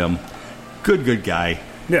football with him. Good guy.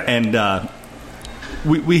 Yeah. And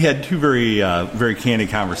we had two very candid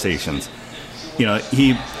conversations. You know,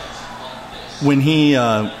 when he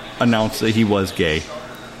announced that he was gay,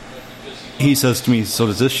 he says to me, "So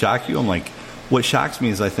does this shock you?" I'm like, "What shocks me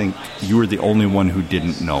is I think you were the only one who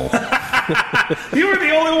didn't know." You were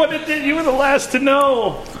the only one that did. You were the last to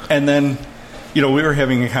know. And then, you know, we were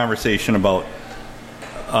having a conversation about,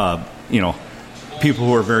 you know, people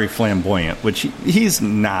who are very flamboyant, which he's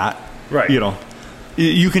not. Right. You know,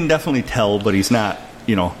 you can definitely tell, but he's not,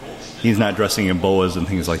 you know, he's not dressing in boas and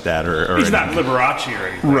things like that. Or He's not anything. Liberace or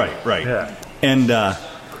anything. Right. Yeah. And,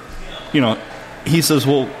 you know, he says,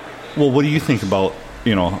 well, what do you think about,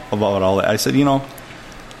 you know, about all that? I said, you know,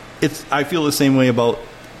 I feel the same way about,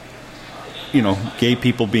 you know, gay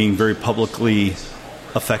people being very publicly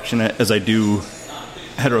affectionate as I do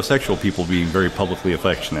heterosexual people being very publicly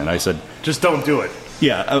affectionate. I said, Just don't do it.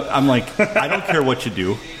 yeah, I'm like, I don't care what you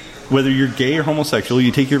do. Whether you're gay or homosexual,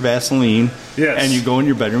 you take your Vaseline Yes. and you go in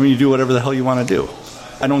your bedroom and you do whatever the hell you want to do.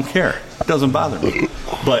 I don't care. It doesn't bother me.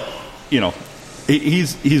 But, you know,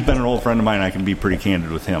 he's been an old friend of mine. I can be pretty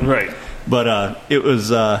candid with him. Right. But it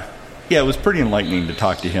was pretty enlightening to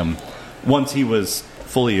talk to him once he was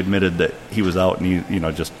fully admitted that he was out, and he, you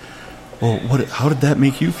know, just, well, how did that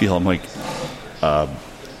make you feel? I'm like,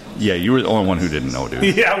 yeah, you were the only one who didn't know,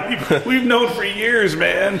 dude. Yeah, we've known for years,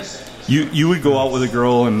 man. You would go out with a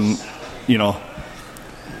girl, and, you know,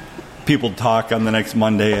 people talk on the next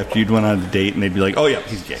Monday after you'd went on a date, and they'd be like, oh yeah,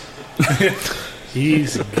 he's gay.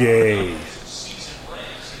 He's gay.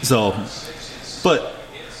 So, but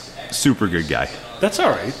super good guy, That's all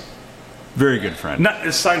right. very good friend. Not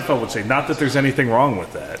as Seinfeld would say, not that there's anything wrong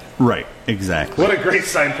with that. Right, exactly. What a great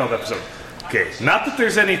Seinfeld episode. Okay, not that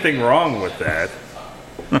there's anything wrong with that.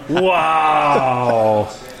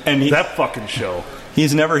 Wow. And That fucking show.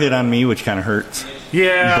 he's never hit on me, which kind of hurts.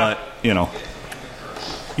 Yeah. But, you know,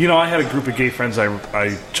 You know, I had a group of gay friends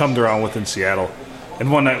I chummed around with in Seattle.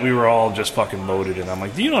 And one night we were all just fucking loaded. And I'm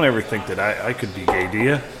like, you don't ever think that I could be gay, do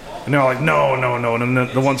you? And they're all like, no. And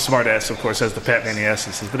then the one smart ass, of course, has the pat me in the ass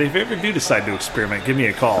and says, but if you ever do decide to experiment, give me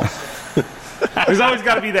a call. There's always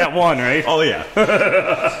got to be that one, right? oh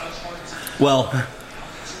yeah. Well,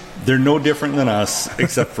 they're no different than us,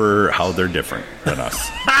 except for how they're different than us.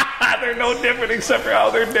 They're no different except for how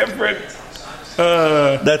they're different.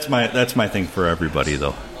 That's my thing for everybody,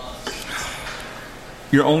 though.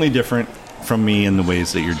 You're only different from me in the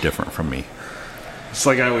ways that you're different from me. It's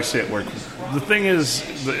like I always say at work. The thing is,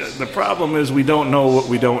 the problem is we don't know what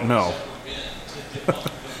we don't know.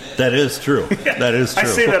 That is true. That is true. I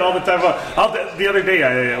say that all the time. The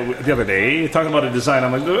other day, talking about a design,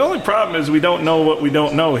 I'm like, the only problem is we don't know what we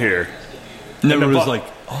don't know here. Never And was like,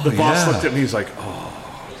 oh, the boss yeah. looked at me, he's like,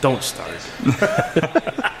 oh, don't start.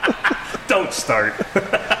 Don't start.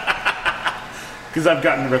 Because I've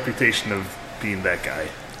gotten the reputation of being that guy.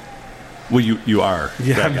 Well, you are.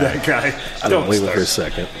 Yeah, that I'm guy. that guy. I don't believe it start. for a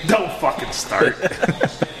second. Don't fucking start.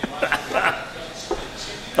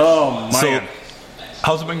 Oh, man. So,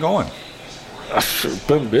 how's it been going? I've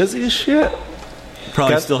been busy as shit.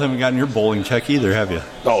 Probably Got- still haven't gotten your bowling check either, have you?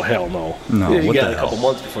 Oh, hell no. No, Yeah, you what got the a couple hell?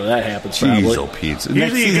 months before that happens, Jeez, probably. oh, Pete.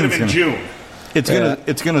 Usually you get them in June.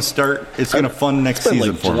 It's gonna start. It's gonna fund next It's been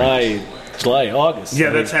season like for me. July, August. Yeah, I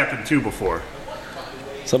mean, that's happened too before.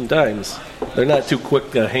 sometimes they're not too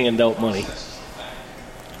quick to hand out money.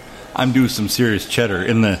 I'm due some serious cheddar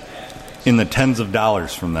in the tens of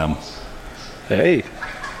dollars from them. Hey,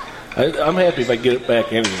 I'm happy if I get it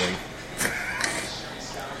back anyway.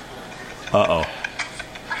 Uh oh.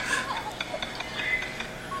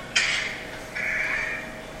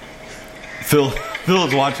 Phil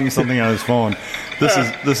is watching something on his phone.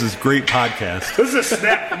 This is great podcast. This is a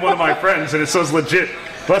snap from one of my friends, and it says legit.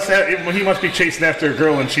 He must be chasing after a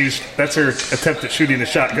girl, and that's her attempt at shooting a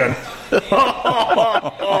shotgun.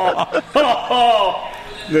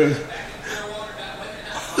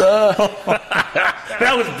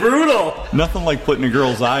 That was brutal. Nothing like putting a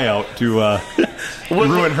girl's eye out to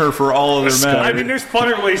ruin her for all other men. I mean, there's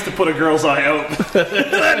funner ways to put a girl's eye out.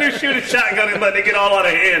 Letting her shoot a shotgun and letting it get all out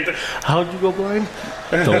of hand. How'd you go blind?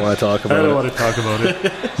 Don't want to talk about I don't it. want to talk about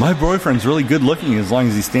it. My boyfriend's really good looking as long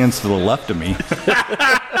as he stands to the left of me.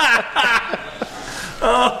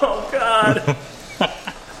 Oh, God.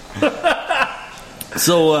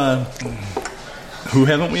 So, who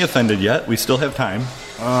haven't we offended yet? We still have time.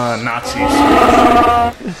 Nazis.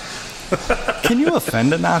 Can you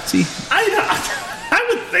offend a Nazi? I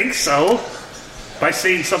would think so. By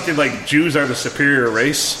saying something like Jews are the superior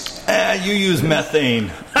race. You use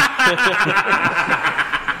methane.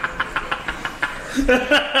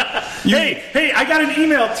 Hey, I got an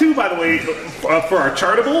email too, by the way, for our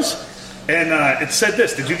chartables. And it said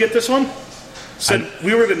this. Did you get this one? Said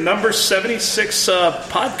we were the number 76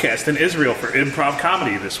 podcast in Israel for improv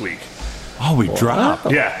comedy this week. Oh, we dropped.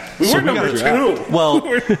 Yeah, we So were we number gotta 2. Well,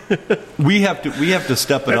 we have to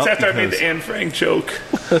step it That's up. after I made because- the Anne Frank joke.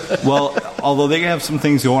 Well, although they have some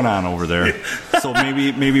things going on over there, so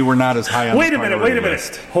maybe we're not as high on. Wait the a minute. priority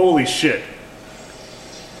list. Holy shit.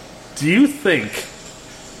 Do you think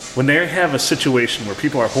when they have a situation where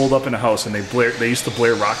people are holed up in a house and they used to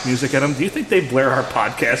blare rock music at them, do you think they blare our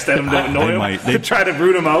podcast at them to annoy They them? might. To try to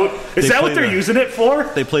root them out? Is that what play they're the- using it for?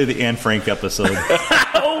 They play the Anne Frank episode.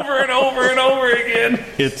 Over and over and over again.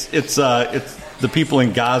 It's the people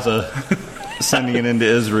in Gaza sending it into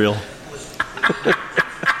Israel.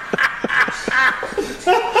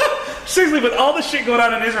 Seriously, with all the shit going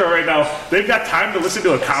on in Israel right now, they've got time to listen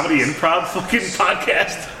to a comedy improv fucking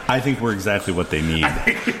podcast. I think we're exactly what they need.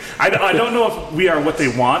 I don't know if we are what they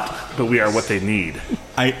want, but we are what they need.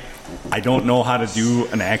 I don't know how to do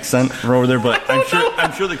an accent for over there, but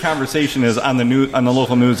I'm sure the conversation is on the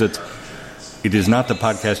local news. It is not the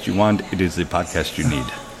podcast you want; it is the podcast you need.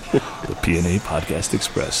 The PNA Podcast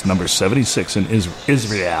Express, number 76 in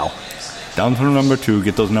Israel. Down to number 2.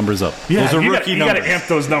 Get those numbers up. Yeah, those are you rookie got numbers. to amp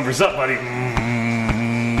those numbers up, buddy.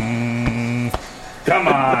 Come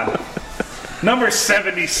on. Number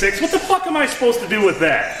 76. What the fuck am I supposed to do with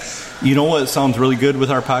that? You know what sounds really good with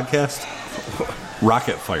our podcast?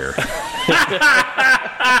 Rocket Fire.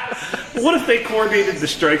 What if they coordinated the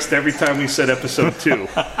strikes to every time we said episode 2?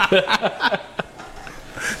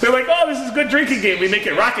 They're like, oh, this is a good drinking game. We make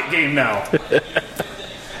it Rocket Game now.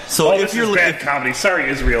 So Oh, if this you're is bad comedy. Sorry,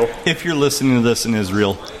 Israel. if you're listening to this in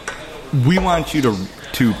Israel, we want you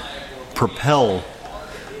to propel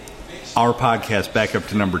our podcast back up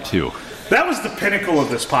to number 2. That was the pinnacle of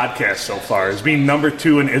this podcast so far, is being number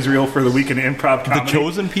 2 in Israel for the week in improv comedy. The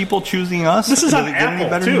chosen people choosing us. This is Does on it get any Apple,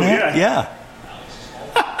 better too, than that? yeah. Yeah.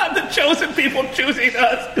 The chosen people choosing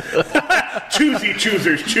us. Choosy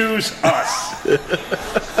choosers, choose us.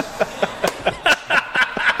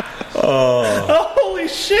 Oh, holy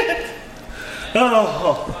shit.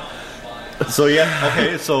 Oh. So yeah.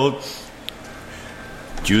 Okay. So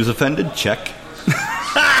Jews offended? Check.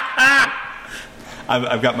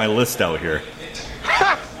 I've got my list out here.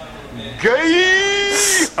 Gay.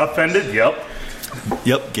 Offended? Yep.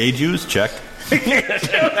 Yep. Gay Jews? Check. Gay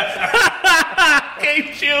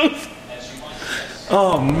Jews.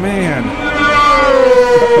 Oh, man.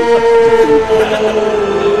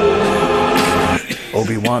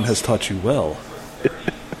 Obi-Wan has taught you well.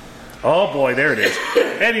 Oh, boy, there it is.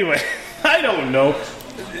 Anyway, I don't know.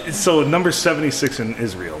 So, number 76 in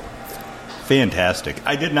Israel. Fantastic.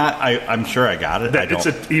 I did not. I'm sure I got it. It's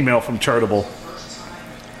an email from Chartable.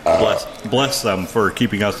 Bless them for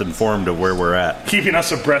keeping us informed of where we're at. Keeping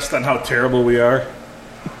us abreast on how terrible we are.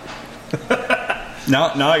 Now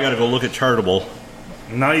I got to go look at Chartable.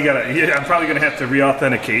 Now you gotta. Yeah, I'm probably gonna have to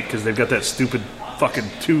re-authenticate because they've got that stupid fucking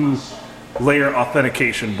 2-layer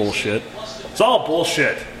authentication bullshit. It's all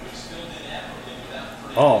bullshit.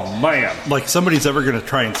 Oh man. Like somebody's ever going to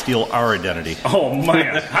try and steal our identity. Oh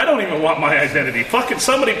man. I don't even want my identity. Fucking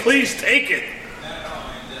somebody, please take it.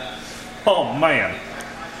 Oh man.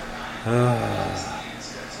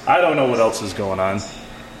 I don't know what else is going on.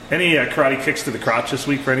 Any karate kicks to the crotch this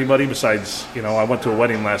week for anybody besides, I went to a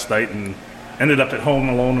wedding last night and ended up at home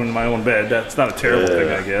alone in my own bed. That's not a terrible thing,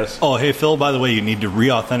 I guess. Oh, hey, Phil, by the way, you need to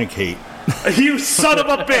re-authenticate. You son of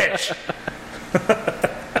a bitch!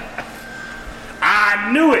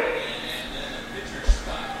 I knew it!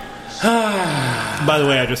 By the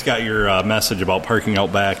way, I just got your message about parking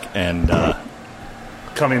out back and...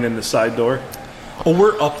 Coming in the side door. Oh,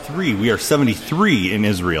 we're up 3. We are 73 in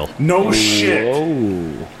Israel. No shit.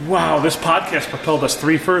 Whoa. Wow, this podcast propelled us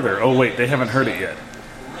 3 further. Oh, wait, they haven't heard it yet.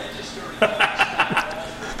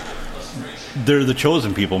 They're the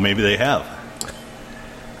chosen people. Maybe they have.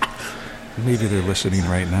 Maybe they're listening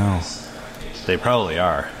right now. They probably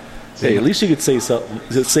are. Hey, at least you could say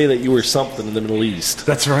something. Say that you were something in the Middle East.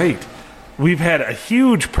 That's right. We've had a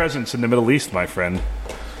huge presence in the Middle East, my friend.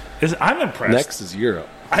 I'm impressed. Next is Europe.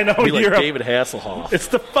 I know, Be like Europe. David Hasselhoff. It's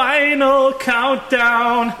the final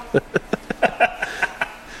countdown.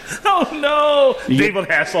 Oh, no. David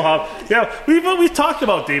Hasselhoff. Yeah, we've talked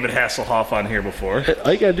about David Hasselhoff on here before.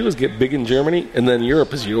 All you gotta do is get big in Germany, and then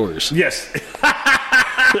Europe is yours. Yes.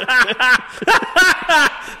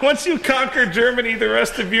 Once you conquer Germany, the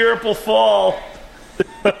rest of Europe will fall.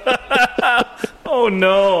 Oh,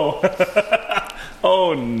 no.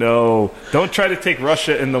 Oh, no. Don't try to take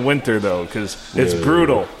Russia in the winter, though, because it's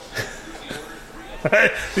brutal.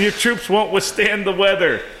 Your troops won't withstand the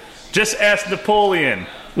weather. Just ask Napoleon.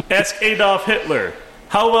 Ask Adolf Hitler.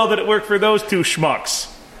 How well did it work for those two schmucks?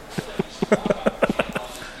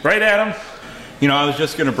 Right, Adam? I was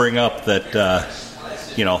just going to bring up that,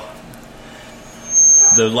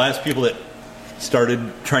 the last people that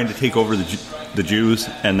started trying to take over the Jews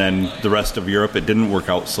and then the rest of Europe, it didn't work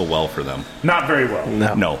out so well for them. Not very well.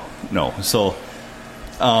 No. So,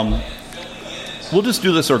 we'll just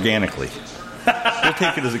do this organically. We'll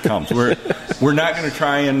take it as it comes. We're not going to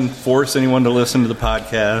try and force anyone to listen to the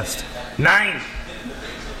podcast. 9.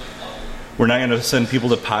 We're not going to send people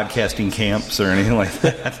to podcasting camps or anything like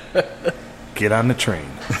that. Get on the train.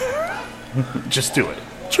 Just do it.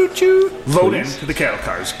 Choo-choo. Load into the cattle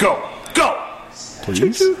cars. Go. Go.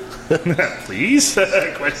 Please? Please?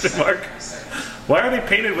 Question mark. Why are they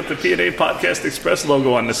painted with the P&A Podcast Express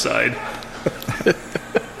logo on the side?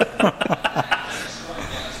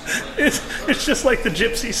 It's just like the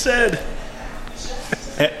gypsy said.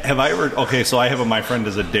 Have I ever... Okay, so I have a My Friend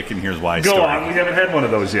is a Dick and Here's Why Go story. on. We haven't had one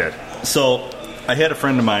of those yet. So, I had a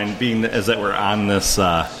friend of mine, being as that we're on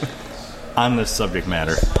this subject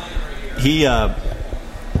matter, he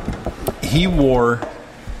wore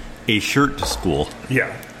a shirt to school.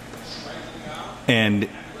 Yeah. And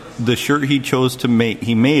the shirt he chose to make,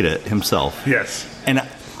 he made it himself. Yes. And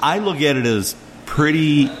I look at it as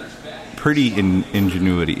pretty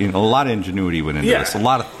ingenuity. A lot of ingenuity went into this. A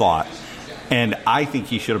lot of thought. And I think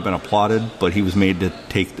he should have been applauded, but he was made to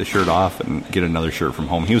take the shirt off and get another shirt from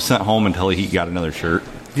home. He was sent home until he got another shirt.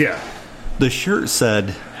 Yeah. The shirt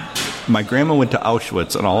said, "My grandma went to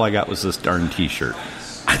Auschwitz, and all I got was this darn T-shirt."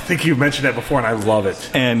 I think you've mentioned that before, and I love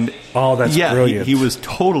it. And that's brilliant. He was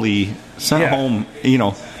totally sent home.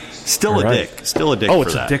 Still a dick. Still a dick. Oh,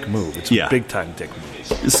 it's for a that. dick move. It's a big time dick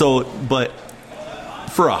move. So, but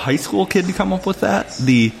for a high school kid to come up with that,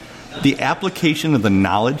 the application of the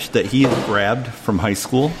knowledge that he has grabbed from high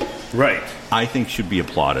school, right, I think should be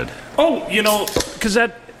applauded. Oh, because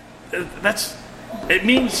that's it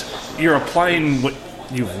means you're applying what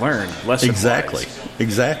you've learned. Exactly.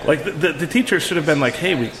 Like the teacher should have been like,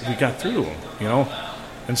 "Hey, we got through to him,"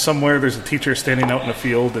 And somewhere there's a teacher standing out in the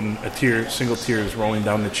field, and single tear is rolling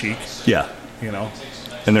down the cheek. Yeah.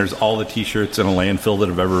 And there's all the T-shirts in a landfill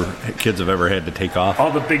that kids have ever had to take off.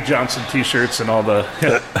 All the Big Johnson T-shirts and all the.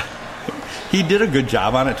 He did a good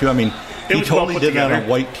job on it too. I mean, he totally did that on a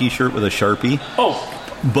white T-shirt with a Sharpie. Oh,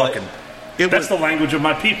 but that's the language of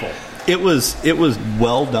my people. It was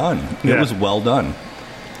well done. It was well done.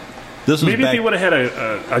 This was maybe if they would have had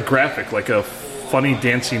a graphic like a funny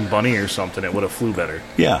dancing bunny or something, it would have flew better.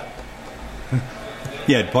 Yeah.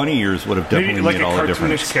 Yeah, bunny ears would have definitely maybe made all the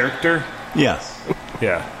difference. Like a cartoonish character. Yeah.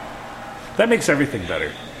 Yeah. That makes everything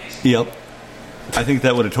better. Yep. I think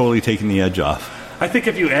that would have totally taken the edge off. I think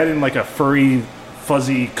if you add in like a furry,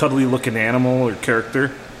 fuzzy, cuddly-looking animal or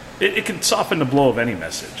character, it can soften the blow of any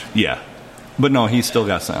message. Yeah. But no, he still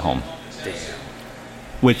got sent home.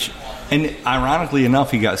 Damn. And ironically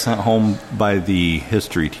enough, he got sent home by the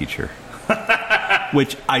history teacher.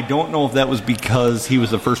 Which I don't know if that was because he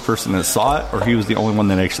was the first person that saw it, or he was the only one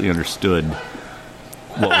that actually understood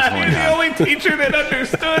what was going on. He's the only teacher that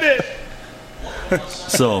understood it.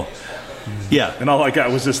 So, yeah. And all I got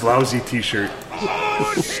was this lousy T-shirt.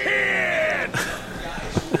 Oh, shit!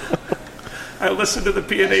 I listened to the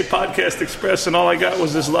PNA Podcast Express, and all I got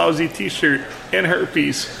was this lousy T-shirt and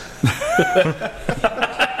herpes.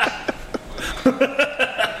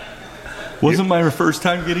 Wasn't my first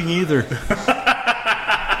time getting either.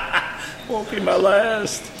 Won't be my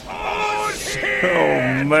last.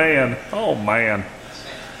 Oh man.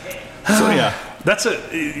 So yeah,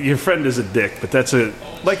 Your friend is a dick, but that's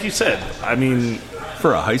like you said. I mean,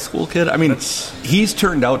 for a high school kid, I mean, he's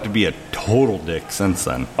turned out to be a total dick since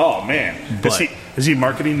then. oh man. But- Is he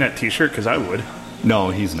marketing that T-shirt? Because I would. No,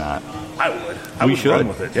 he's not. I would. We would should. run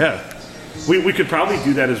with it. Yeah. We could probably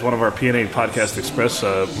do that as one of our PNA Podcast Express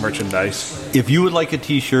merchandise. If you would like a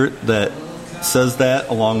T-shirt that says that,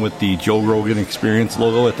 along with the Joe Rogan Experience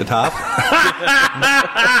logo at the top,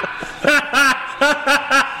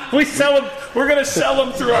 We sell them. We're gonna sell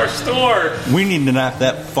them through our store. we need to knock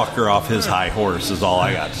that fucker off his high horse. Is all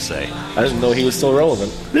I got to say. I didn't know he was still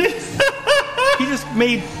relevant. He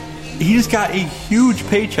just got a huge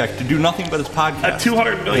paycheck to do nothing but his A podcast.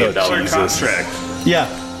 $200 million Oh, Jesus. contract. Yeah.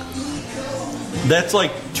 That's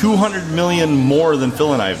like $200 million more than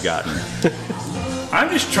Phil and I have gotten. I'm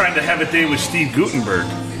just trying to have a day with Steve Gutenberg.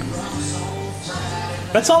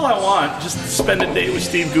 That's all I want. Just to spend a day with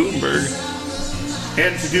Steve Gutenberg.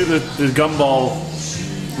 And to do the Gumball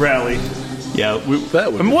rally. Yeah.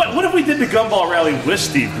 That would I mean, what if we did the Gumball rally with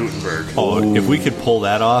Steve Gutenberg? If we could pull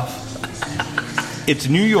that off. It's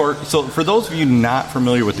New York. So for those of you not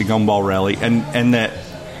familiar with the Gumball Rally and that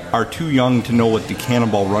are too young to know what the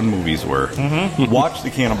Cannonball Run movies were, watch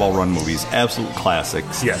the Cannonball Run movies. Absolute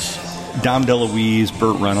classics. Yes. Dom DeLuise,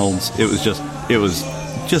 Burt Reynolds. It was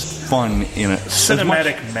just fun in it.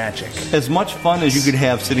 Cinematic magic. As much fun as you could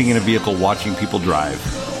have sitting in a vehicle watching people drive.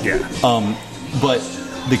 Yeah. But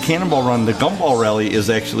the Cannonball Run, the Gumball Rally is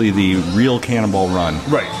actually the real Cannonball Run.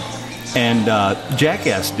 Right. And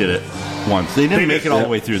Jackass did it once. They didn't They make did, it all yeah. the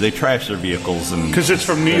way through. They trashed their vehicles. And Because it's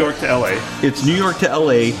from New York to L.A. it's New York to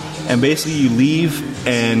L.A., and basically you leave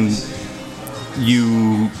and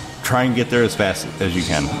you try and get there as fast as you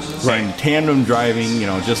can. Right. And tandem driving,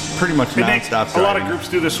 just pretty much And nonstop driving. a lot of groups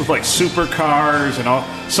do this with like supercars and all.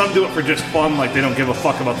 Some do it for just fun, like they don't give a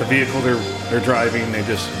fuck about the vehicle they're driving. They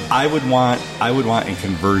just I would want a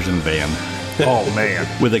conversion van oh man,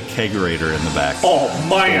 with a kegerator in the back. oh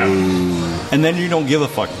man, And then you don't give a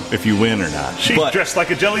fuck if you win or not. she's But- dressed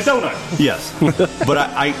like a jelly donut. Yes. But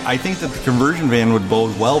I think that the conversion van would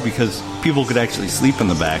bode well because people could actually sleep in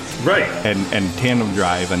the back. Right. And tandem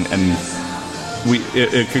drive and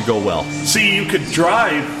it could go well. See, you could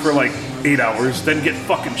drive for like 8 hours, then get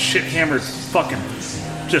fucking shit hammered, fucking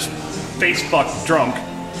just face fucked drunk,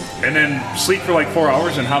 and then sleep for like 4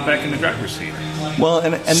 hours and hop back in the driver's seat. Well,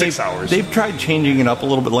 and 6 hours. They've tried changing it up a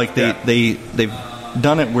little bit. Like they've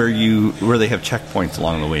done it where they have checkpoints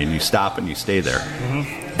along the way and you stop and you stay there.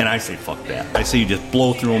 And I say fuck that. I say you just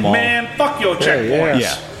blow through them all. Man, fuck your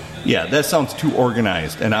checkpoints. Yeah, that sounds too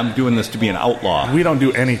organized, and I'm doing this to be an outlaw. We don't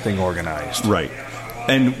do anything organized. Right.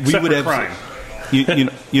 And we Except would for have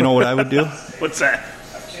crime. You know what I would do? What's that?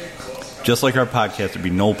 Just like our podcast, there'd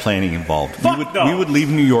be no planning involved. Fuck no. We would leave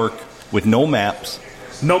New York with no maps,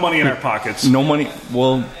 No money in our pockets. no money.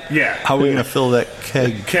 Well, Yeah. how are we going to fill that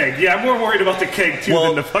keg? Keg. Yeah, I'm more worried about the keg too Well,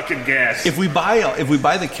 than the fucking gas. If we buy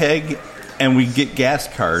the keg and we get gas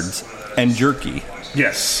cards and jerky,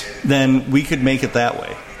 Yes. then we could make it that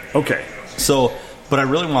way. Okay. So, but I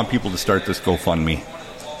really want people to start this GoFundMe.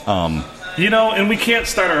 And we can't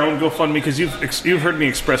start our own GoFundMe because you've heard me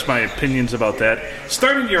express my opinions about that.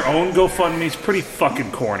 Starting your own GoFundMe is pretty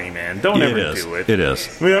fucking corny, man. Don't ever do it. It is.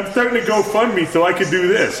 I mean, I'm starting a GoFundMe so I can do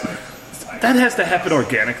this. That has to happen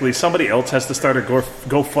organically. Somebody else has to start a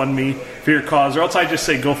GoFundMe for your cause, or else I just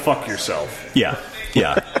say go fuck yourself. Yeah.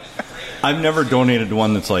 I've never donated to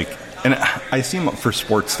one that's like, and I see them for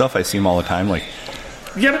sports stuff. I see them all the time. Like,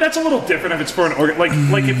 Yeah, but that's a little different if it's for an like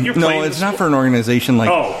if you're no, playing. it's not for an organization. Like,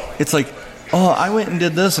 it's like, I went and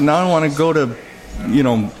did this, and now I want to go to,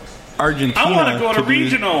 Argentina. I want to go to do-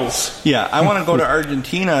 regionals. Yeah, I want to go to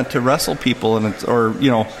Argentina to wrestle people, and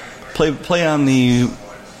play on the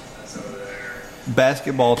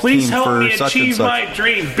basketball Please team help for me such and achieve such. my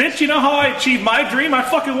dream. Bitch, you know how I achieved my dream? I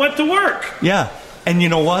fucking went to work. Yeah, and you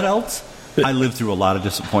know what else? I lived through a lot of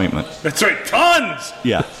disappointment. That's right, tons.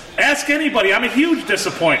 Yeah, Ask anybody. I'm a huge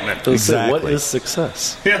disappointment. Let's say, what Exactly. is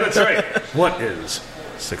success? Yeah, that's right. What is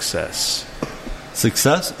success?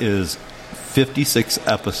 success is 56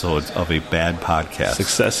 episodes of a bad podcast.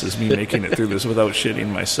 Success is me making it through this without shitting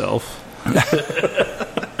myself.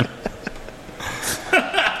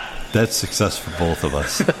 That's success for both of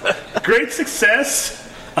us. Great success.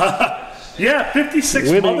 Yeah, 56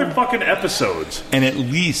 Winning. motherfucking episodes. And at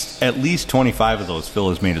least 25 of those Phil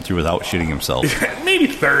has made it through without shitting himself. Maybe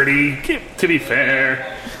 30, to be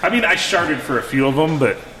fair. I mean, I sharted for a few of them,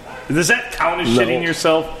 but does that count as shitting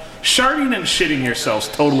yourself? Sharting and shitting yourself's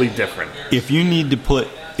totally different. If you need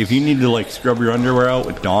to like scrub your underwear out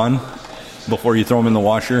with Dawn before you throw them in the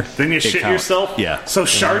washer, Then you it shit counts. yourself? Yeah. So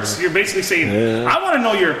sharts, you're basically saying, I want to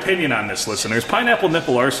know your opinion on this, listeners.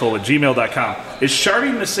 pineapplenipplearsehole@gmail.com. Is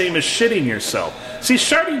sharting the same as shitting yourself? See,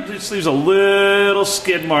 sharting just leaves a little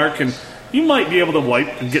skid mark, and you might be able to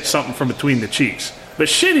wipe and get something from between the cheeks. But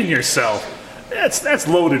shitting yourself, that's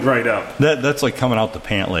loaded right up. That's like coming out the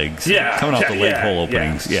pant legs. Yeah. Coming out the leg yeah, hole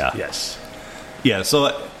openings. yes, Yeah. Yes. Yeah,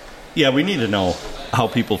 so, we need to know how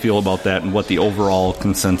people feel about that and what the overall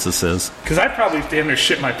consensus is. Because I probably damn near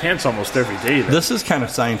shit my pants almost every day. This is kind of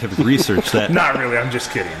scientific research that... Not really, I'm just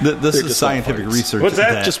kidding. This is just scientific wet farts. research. What's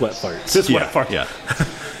that? Just wet farts. Just yeah, wet fart. Yeah.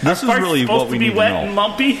 This is Farts really supposed what we to be need wet to and know.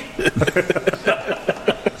 mumpy?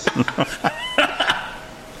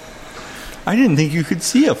 I didn't think you could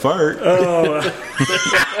see a fart. That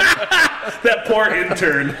poor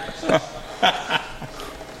intern.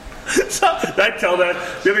 So, I tell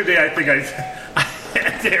that the other day. I think I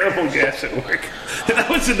had terrible gas at work, and I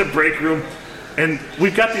was in the break room, and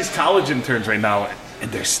we've got these college interns right now, and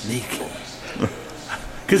they're sneaky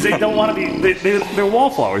because they don't want to be. They're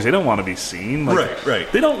wallflowers. They don't want to be seen. Right.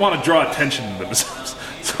 They don't want to draw attention to themselves.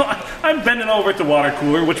 So I'm bending over at the water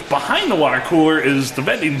cooler, which behind the water cooler is the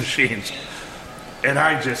vending machines, and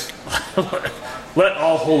I just let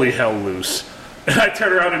all holy hell loose. And I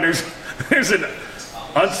turn around and there's an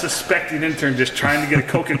unsuspecting intern just trying to get a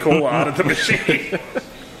Coca-Cola out of the machine.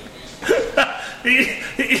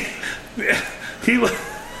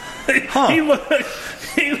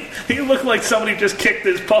 He looked like somebody just kicked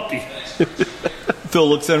his puppy. Phil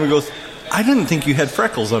looks at him and goes, I didn't think you had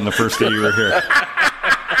freckles on the first day you were here.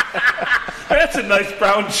 That's a nice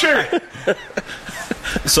brown shirt.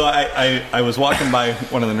 So I was walking by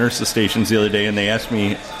one of the nurses' stations the other day, and they asked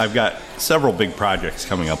me, I've got several big projects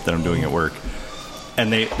coming up that I'm doing at work.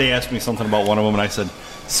 And they asked me something about one of them, and I said,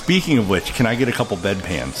 speaking of which, can I get a couple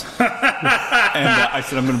bedpans? And I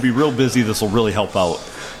said, I'm going to be real busy. This will really help out.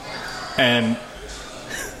 And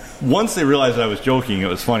once they realized I was joking, it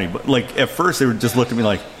was funny. But like at first, they just looked at me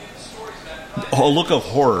like, a look of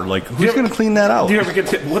horror. Like, who's going to clean that out? Do you ever get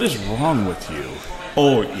what is wrong with you?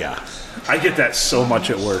 Oh, yeah. I get that so much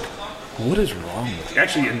at work. What is wrong with you?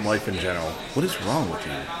 Actually, in life in general. What is wrong with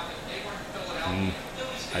you?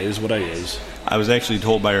 I is what I is. I was actually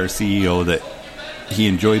told by our CEO that he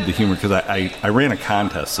enjoyed the humor because I ran a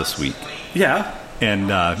contest this week. Yeah.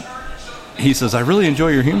 And he says, I really enjoy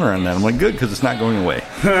your humor on that. I'm like, good, because it's not going away.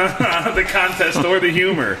 The contest or the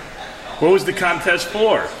humor. What was the contest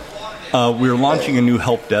for? We were launching a new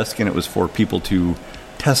help desk, and it was for people to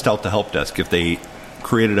test out the help desk. If they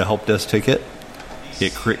created a help desk ticket,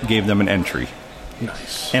 it gave them an entry.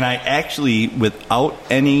 Nice. And I actually, without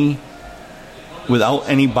any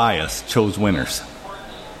bias, chose winners.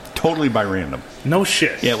 Totally by random. No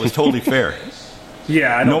shit. Yeah, it was totally fair.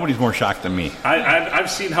 Yeah, I know. Nobody's more shocked than me.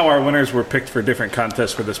 I've seen how our winners were picked for different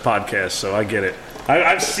contests for this podcast, so I get it.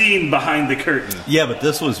 I've seen behind the curtain. Yeah, but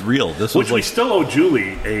this was real. This Which was we like still owe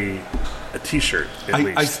Julie a T-shirt, at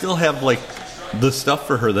least. I still have like the stuff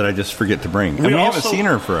for her that I just forget to bring. And we haven't seen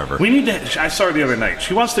her in forever. We need to. I saw her the other night.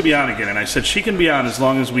 She wants to be on again, and I said she can be on as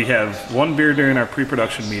long as we have one beer during our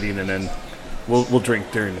pre-production meeting, and then we'll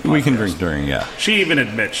drink during the podcast. We can drink during, yeah. She even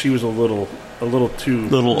admits she was a little too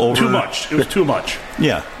over. too much. It was too much.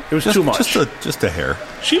 Yeah. It was too much. Just a hair.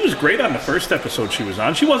 She was great on the first episode she was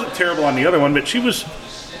on. She wasn't terrible on the other one, but she was.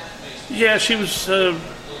 Yeah, she was.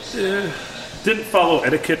 Didn't follow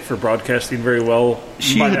etiquette for broadcasting very well.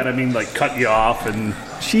 By that I mean like cut you off and.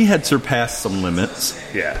 She had surpassed some limits.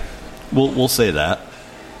 Yeah. We'll say that.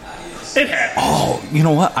 It happens. Oh, you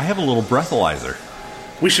know what? I have a little breathalyzer.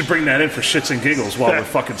 We should bring that in for shits and giggles while we're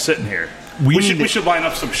fucking sitting here. We should line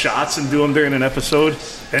up some shots and do them during an episode,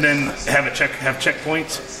 and then have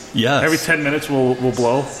checkpoints. Yes. Every 10 minutes we'll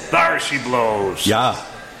blow. There she blows. Yeah.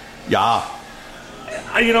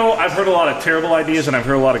 I've heard a lot of terrible ideas, and I've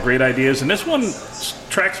heard a lot of great ideas, and this one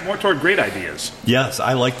tracks more toward great ideas. Yes,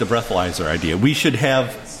 I like the breathalyzer idea. We should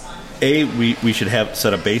have we should have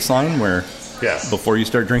set a baseline where before you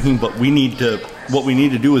start drinking, but what we need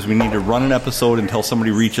to do is we need to run an episode until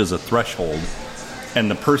somebody reaches a threshold, and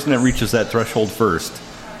the person that reaches that threshold first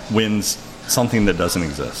wins something that doesn't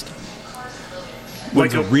exist.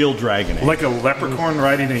 Wins a real dragon egg. Like a leprechaun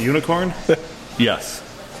riding a unicorn? Yes.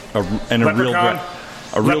 A real Leprechaun?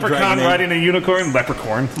 A real Leprechaun dragon egg. riding a unicorn?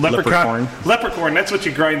 Leprechaun. Leprechaun, that's what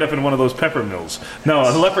you grind up in one of those pepper mills. No,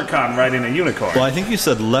 a leprechaun riding a unicorn. Well, I think you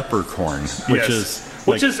said leprechaun, which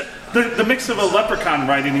Which is is the mix of a leprechaun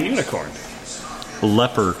riding a unicorn.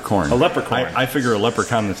 leprechaun. A leprechaun. I figure a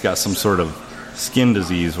leprechaun that's got some sort of skin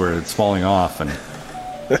disease where it's falling off, and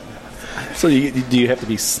So do you have to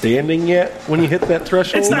be standing yet when you hit that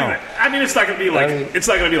threshold? It's not. I mean, it's not going to be like it's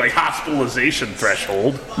not going to be like hospitalization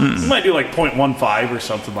threshold. You might do like 0.15 or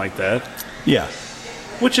something like that, yeah,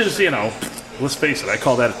 which is let's face it. I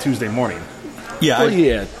call that a Tuesday morning. yeah. Well,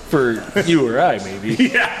 yeah, for you or I maybe.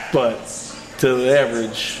 Yeah. But to the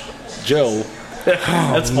average Joe,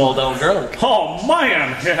 that's fall down drunk. Oh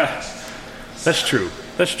man, yeah. That's true.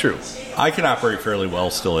 That's true. I can operate fairly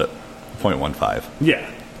well still at 0.15. Yeah.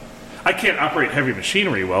 I can't operate heavy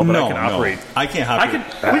machinery well, but I can operate. I can't operate.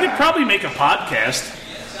 We could probably make a podcast.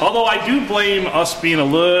 Although I do blame us being a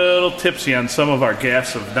little tipsy on some of our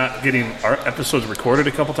gaffes of not getting our episodes recorded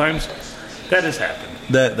a couple times. That has happened.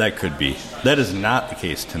 That could be. That is not the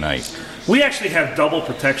case tonight. We actually have double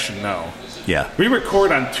protection now. Yeah. We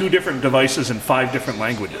record on 2 different devices in 5 different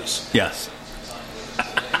languages. Yes.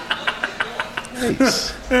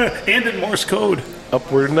 Nice. And in Morse code.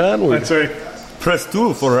 Upward and onward. That's right. Press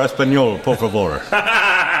 2 for español, por favor.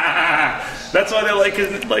 That's why they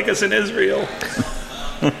like us in Israel.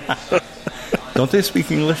 Don't they speak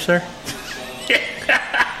English there?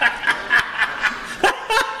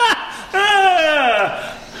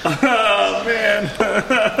 Oh, man.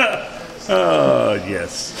 Oh,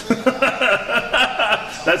 yes.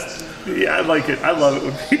 I like it. I love it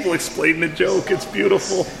when people explain the joke. It's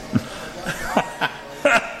beautiful.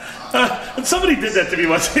 And somebody did that to me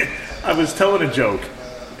once. I was telling a joke,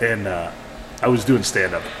 and I was doing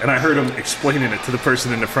stand-up, and I heard him explaining it to the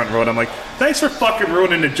person in the front row, and I'm like, thanks for fucking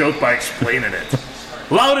ruining the joke by explaining it.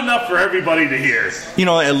 Loud enough for everybody to hear.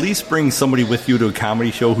 At least bring somebody with you to a comedy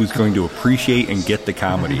show who's going to appreciate and get the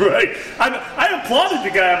comedy. Right. I applauded the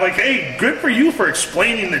guy. I'm like, hey, good for you for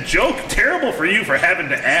explaining the joke. Terrible for you for having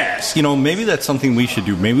to ask. Maybe that's something we should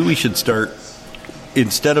do. Maybe we should start,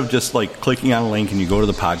 instead of just like clicking on a link and you go to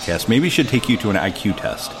the podcast, maybe it should take you to an IQ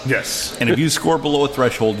test. Yes. And if you score below a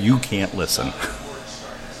threshold, you can't listen.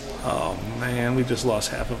 Oh, man, we just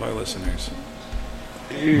lost half of our listeners.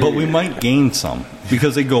 But we might gain some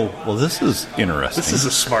because they go, well, this is interesting. This is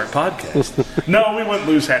a smart podcast. No, we wouldn't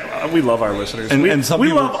lose half. We love our listeners. And we some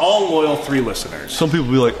people, love all loyal 3 listeners. Some people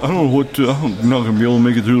be like, I don't know what to, I'm not going to be able to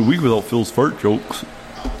make it through the week without Phil's fart jokes.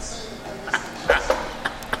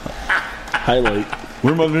 Highlight.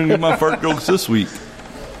 Where am I going to get my fart jokes this week?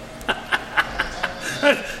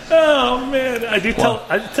 Oh, man. I do tell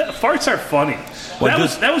farts are funny. Well,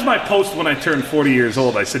 that was my post when I turned 40 years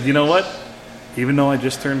old. I said, you know what? Even though I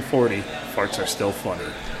just turned 40, farts are still funny.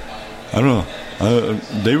 I don't know.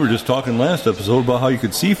 They were just talking last episode about how you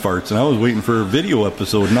could see farts, and I was waiting for a video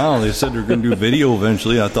episode now. They said they're going to do video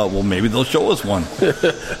eventually. I thought, well, maybe they'll show us one.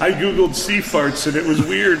 I Googled sea farts, and it was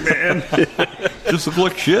weird, man. Just look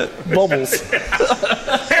like shit. Bubbles.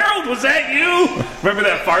 Harold, was that you? Remember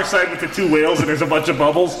that Far Side with the 2 whales and there's a bunch of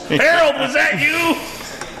bubbles? Harold, was that you?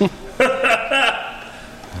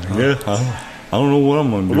 Yeah, I don't know what I'm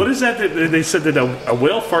going to do. What is that? They said that a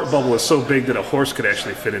whale fart bubble is so big that a horse could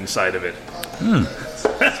actually fit inside of it.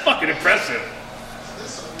 That's fucking impressive.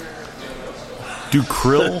 Do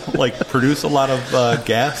krill, produce a lot of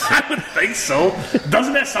gas? I would think so.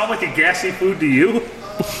 Doesn't that sound like a gassy food to you?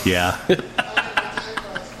 Yeah.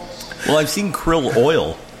 Well, I've seen krill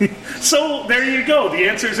oil. So, there you go. The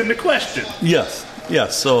answer's in the question. Yes,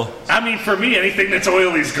 so... I mean, for me, anything that's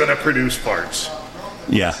oily is going to produce farts.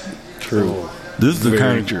 Yeah. True. This is the Very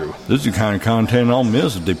kind true. This is the kind of content I'll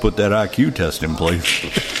miss if they put that IQ test in place.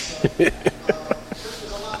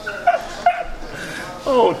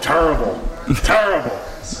 Oh, terrible. Terrible.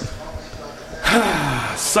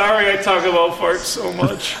 Sorry I talk about farts so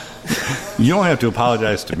much. You don't have to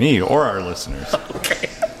apologize to me or our listeners. Okay.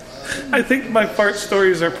 I think my fart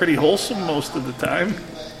stories are pretty wholesome most of the time.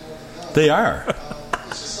 They are.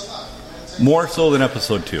 More so than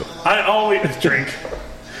episode 2. I always drink.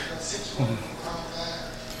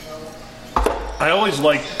 I always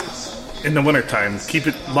like, in the wintertime,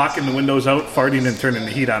 locking the windows out, farting and turning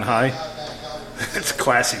the heat on high. It's a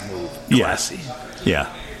classy move. Classy.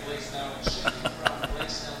 Yeah.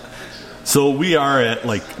 So we are at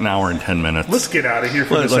an hour and 10 minutes. Let's get out of here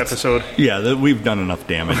for this episode. Yeah, we've done enough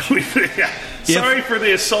damage. Yeah. Sorry for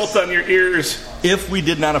the assault on your ears. If we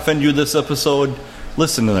did not offend you this episode,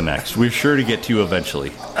 listen to the next. We're sure to get to you eventually.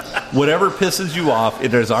 Whatever pisses you off,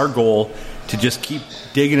 it is our goal to just keep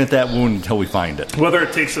digging at that wound until we find it. Whether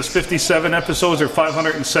it takes us 57 episodes or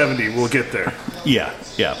 570, we'll get there. Yeah,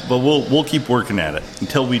 but we'll keep working at it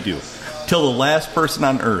until we do. Till the last person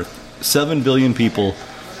on Earth, 7 billion people,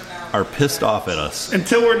 are pissed off at us.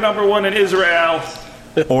 Until we're number one in Israel.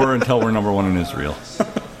 Or until we're number one in Israel.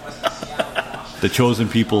 The chosen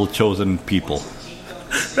people.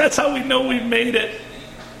 That's how we know we've made it.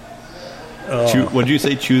 What did you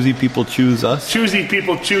say? Choosy people choose us? Choosy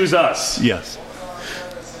people choose us. Yes.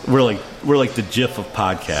 We're like the GIF of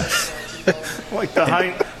podcasts.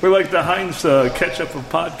 We're like the Heinz ketchup of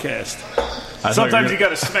podcast. Sometimes you got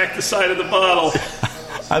to smack the side of the bottle.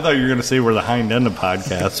 I thought you were going to say we're the hind end of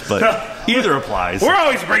podcasts, but either applies. We're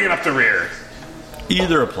always bringing up the rear.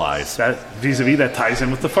 Either applies. That vis-a-vis that ties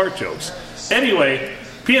in with the fart jokes. Anyway,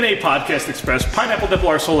 PNA Podcast Express,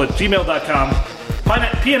 pineapplenipplersole@gmail.com,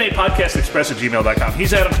 PNA Podcast Express @gmail.com.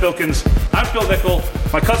 He's Adam Filkins. I'm Phil Nickel.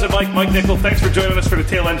 My cousin Mike Nickel. Thanks for joining us for the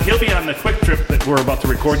tail end. He'll be on the quick trip that we're about to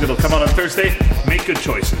record. It'll come out on Thursday. Make good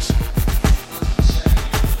choices.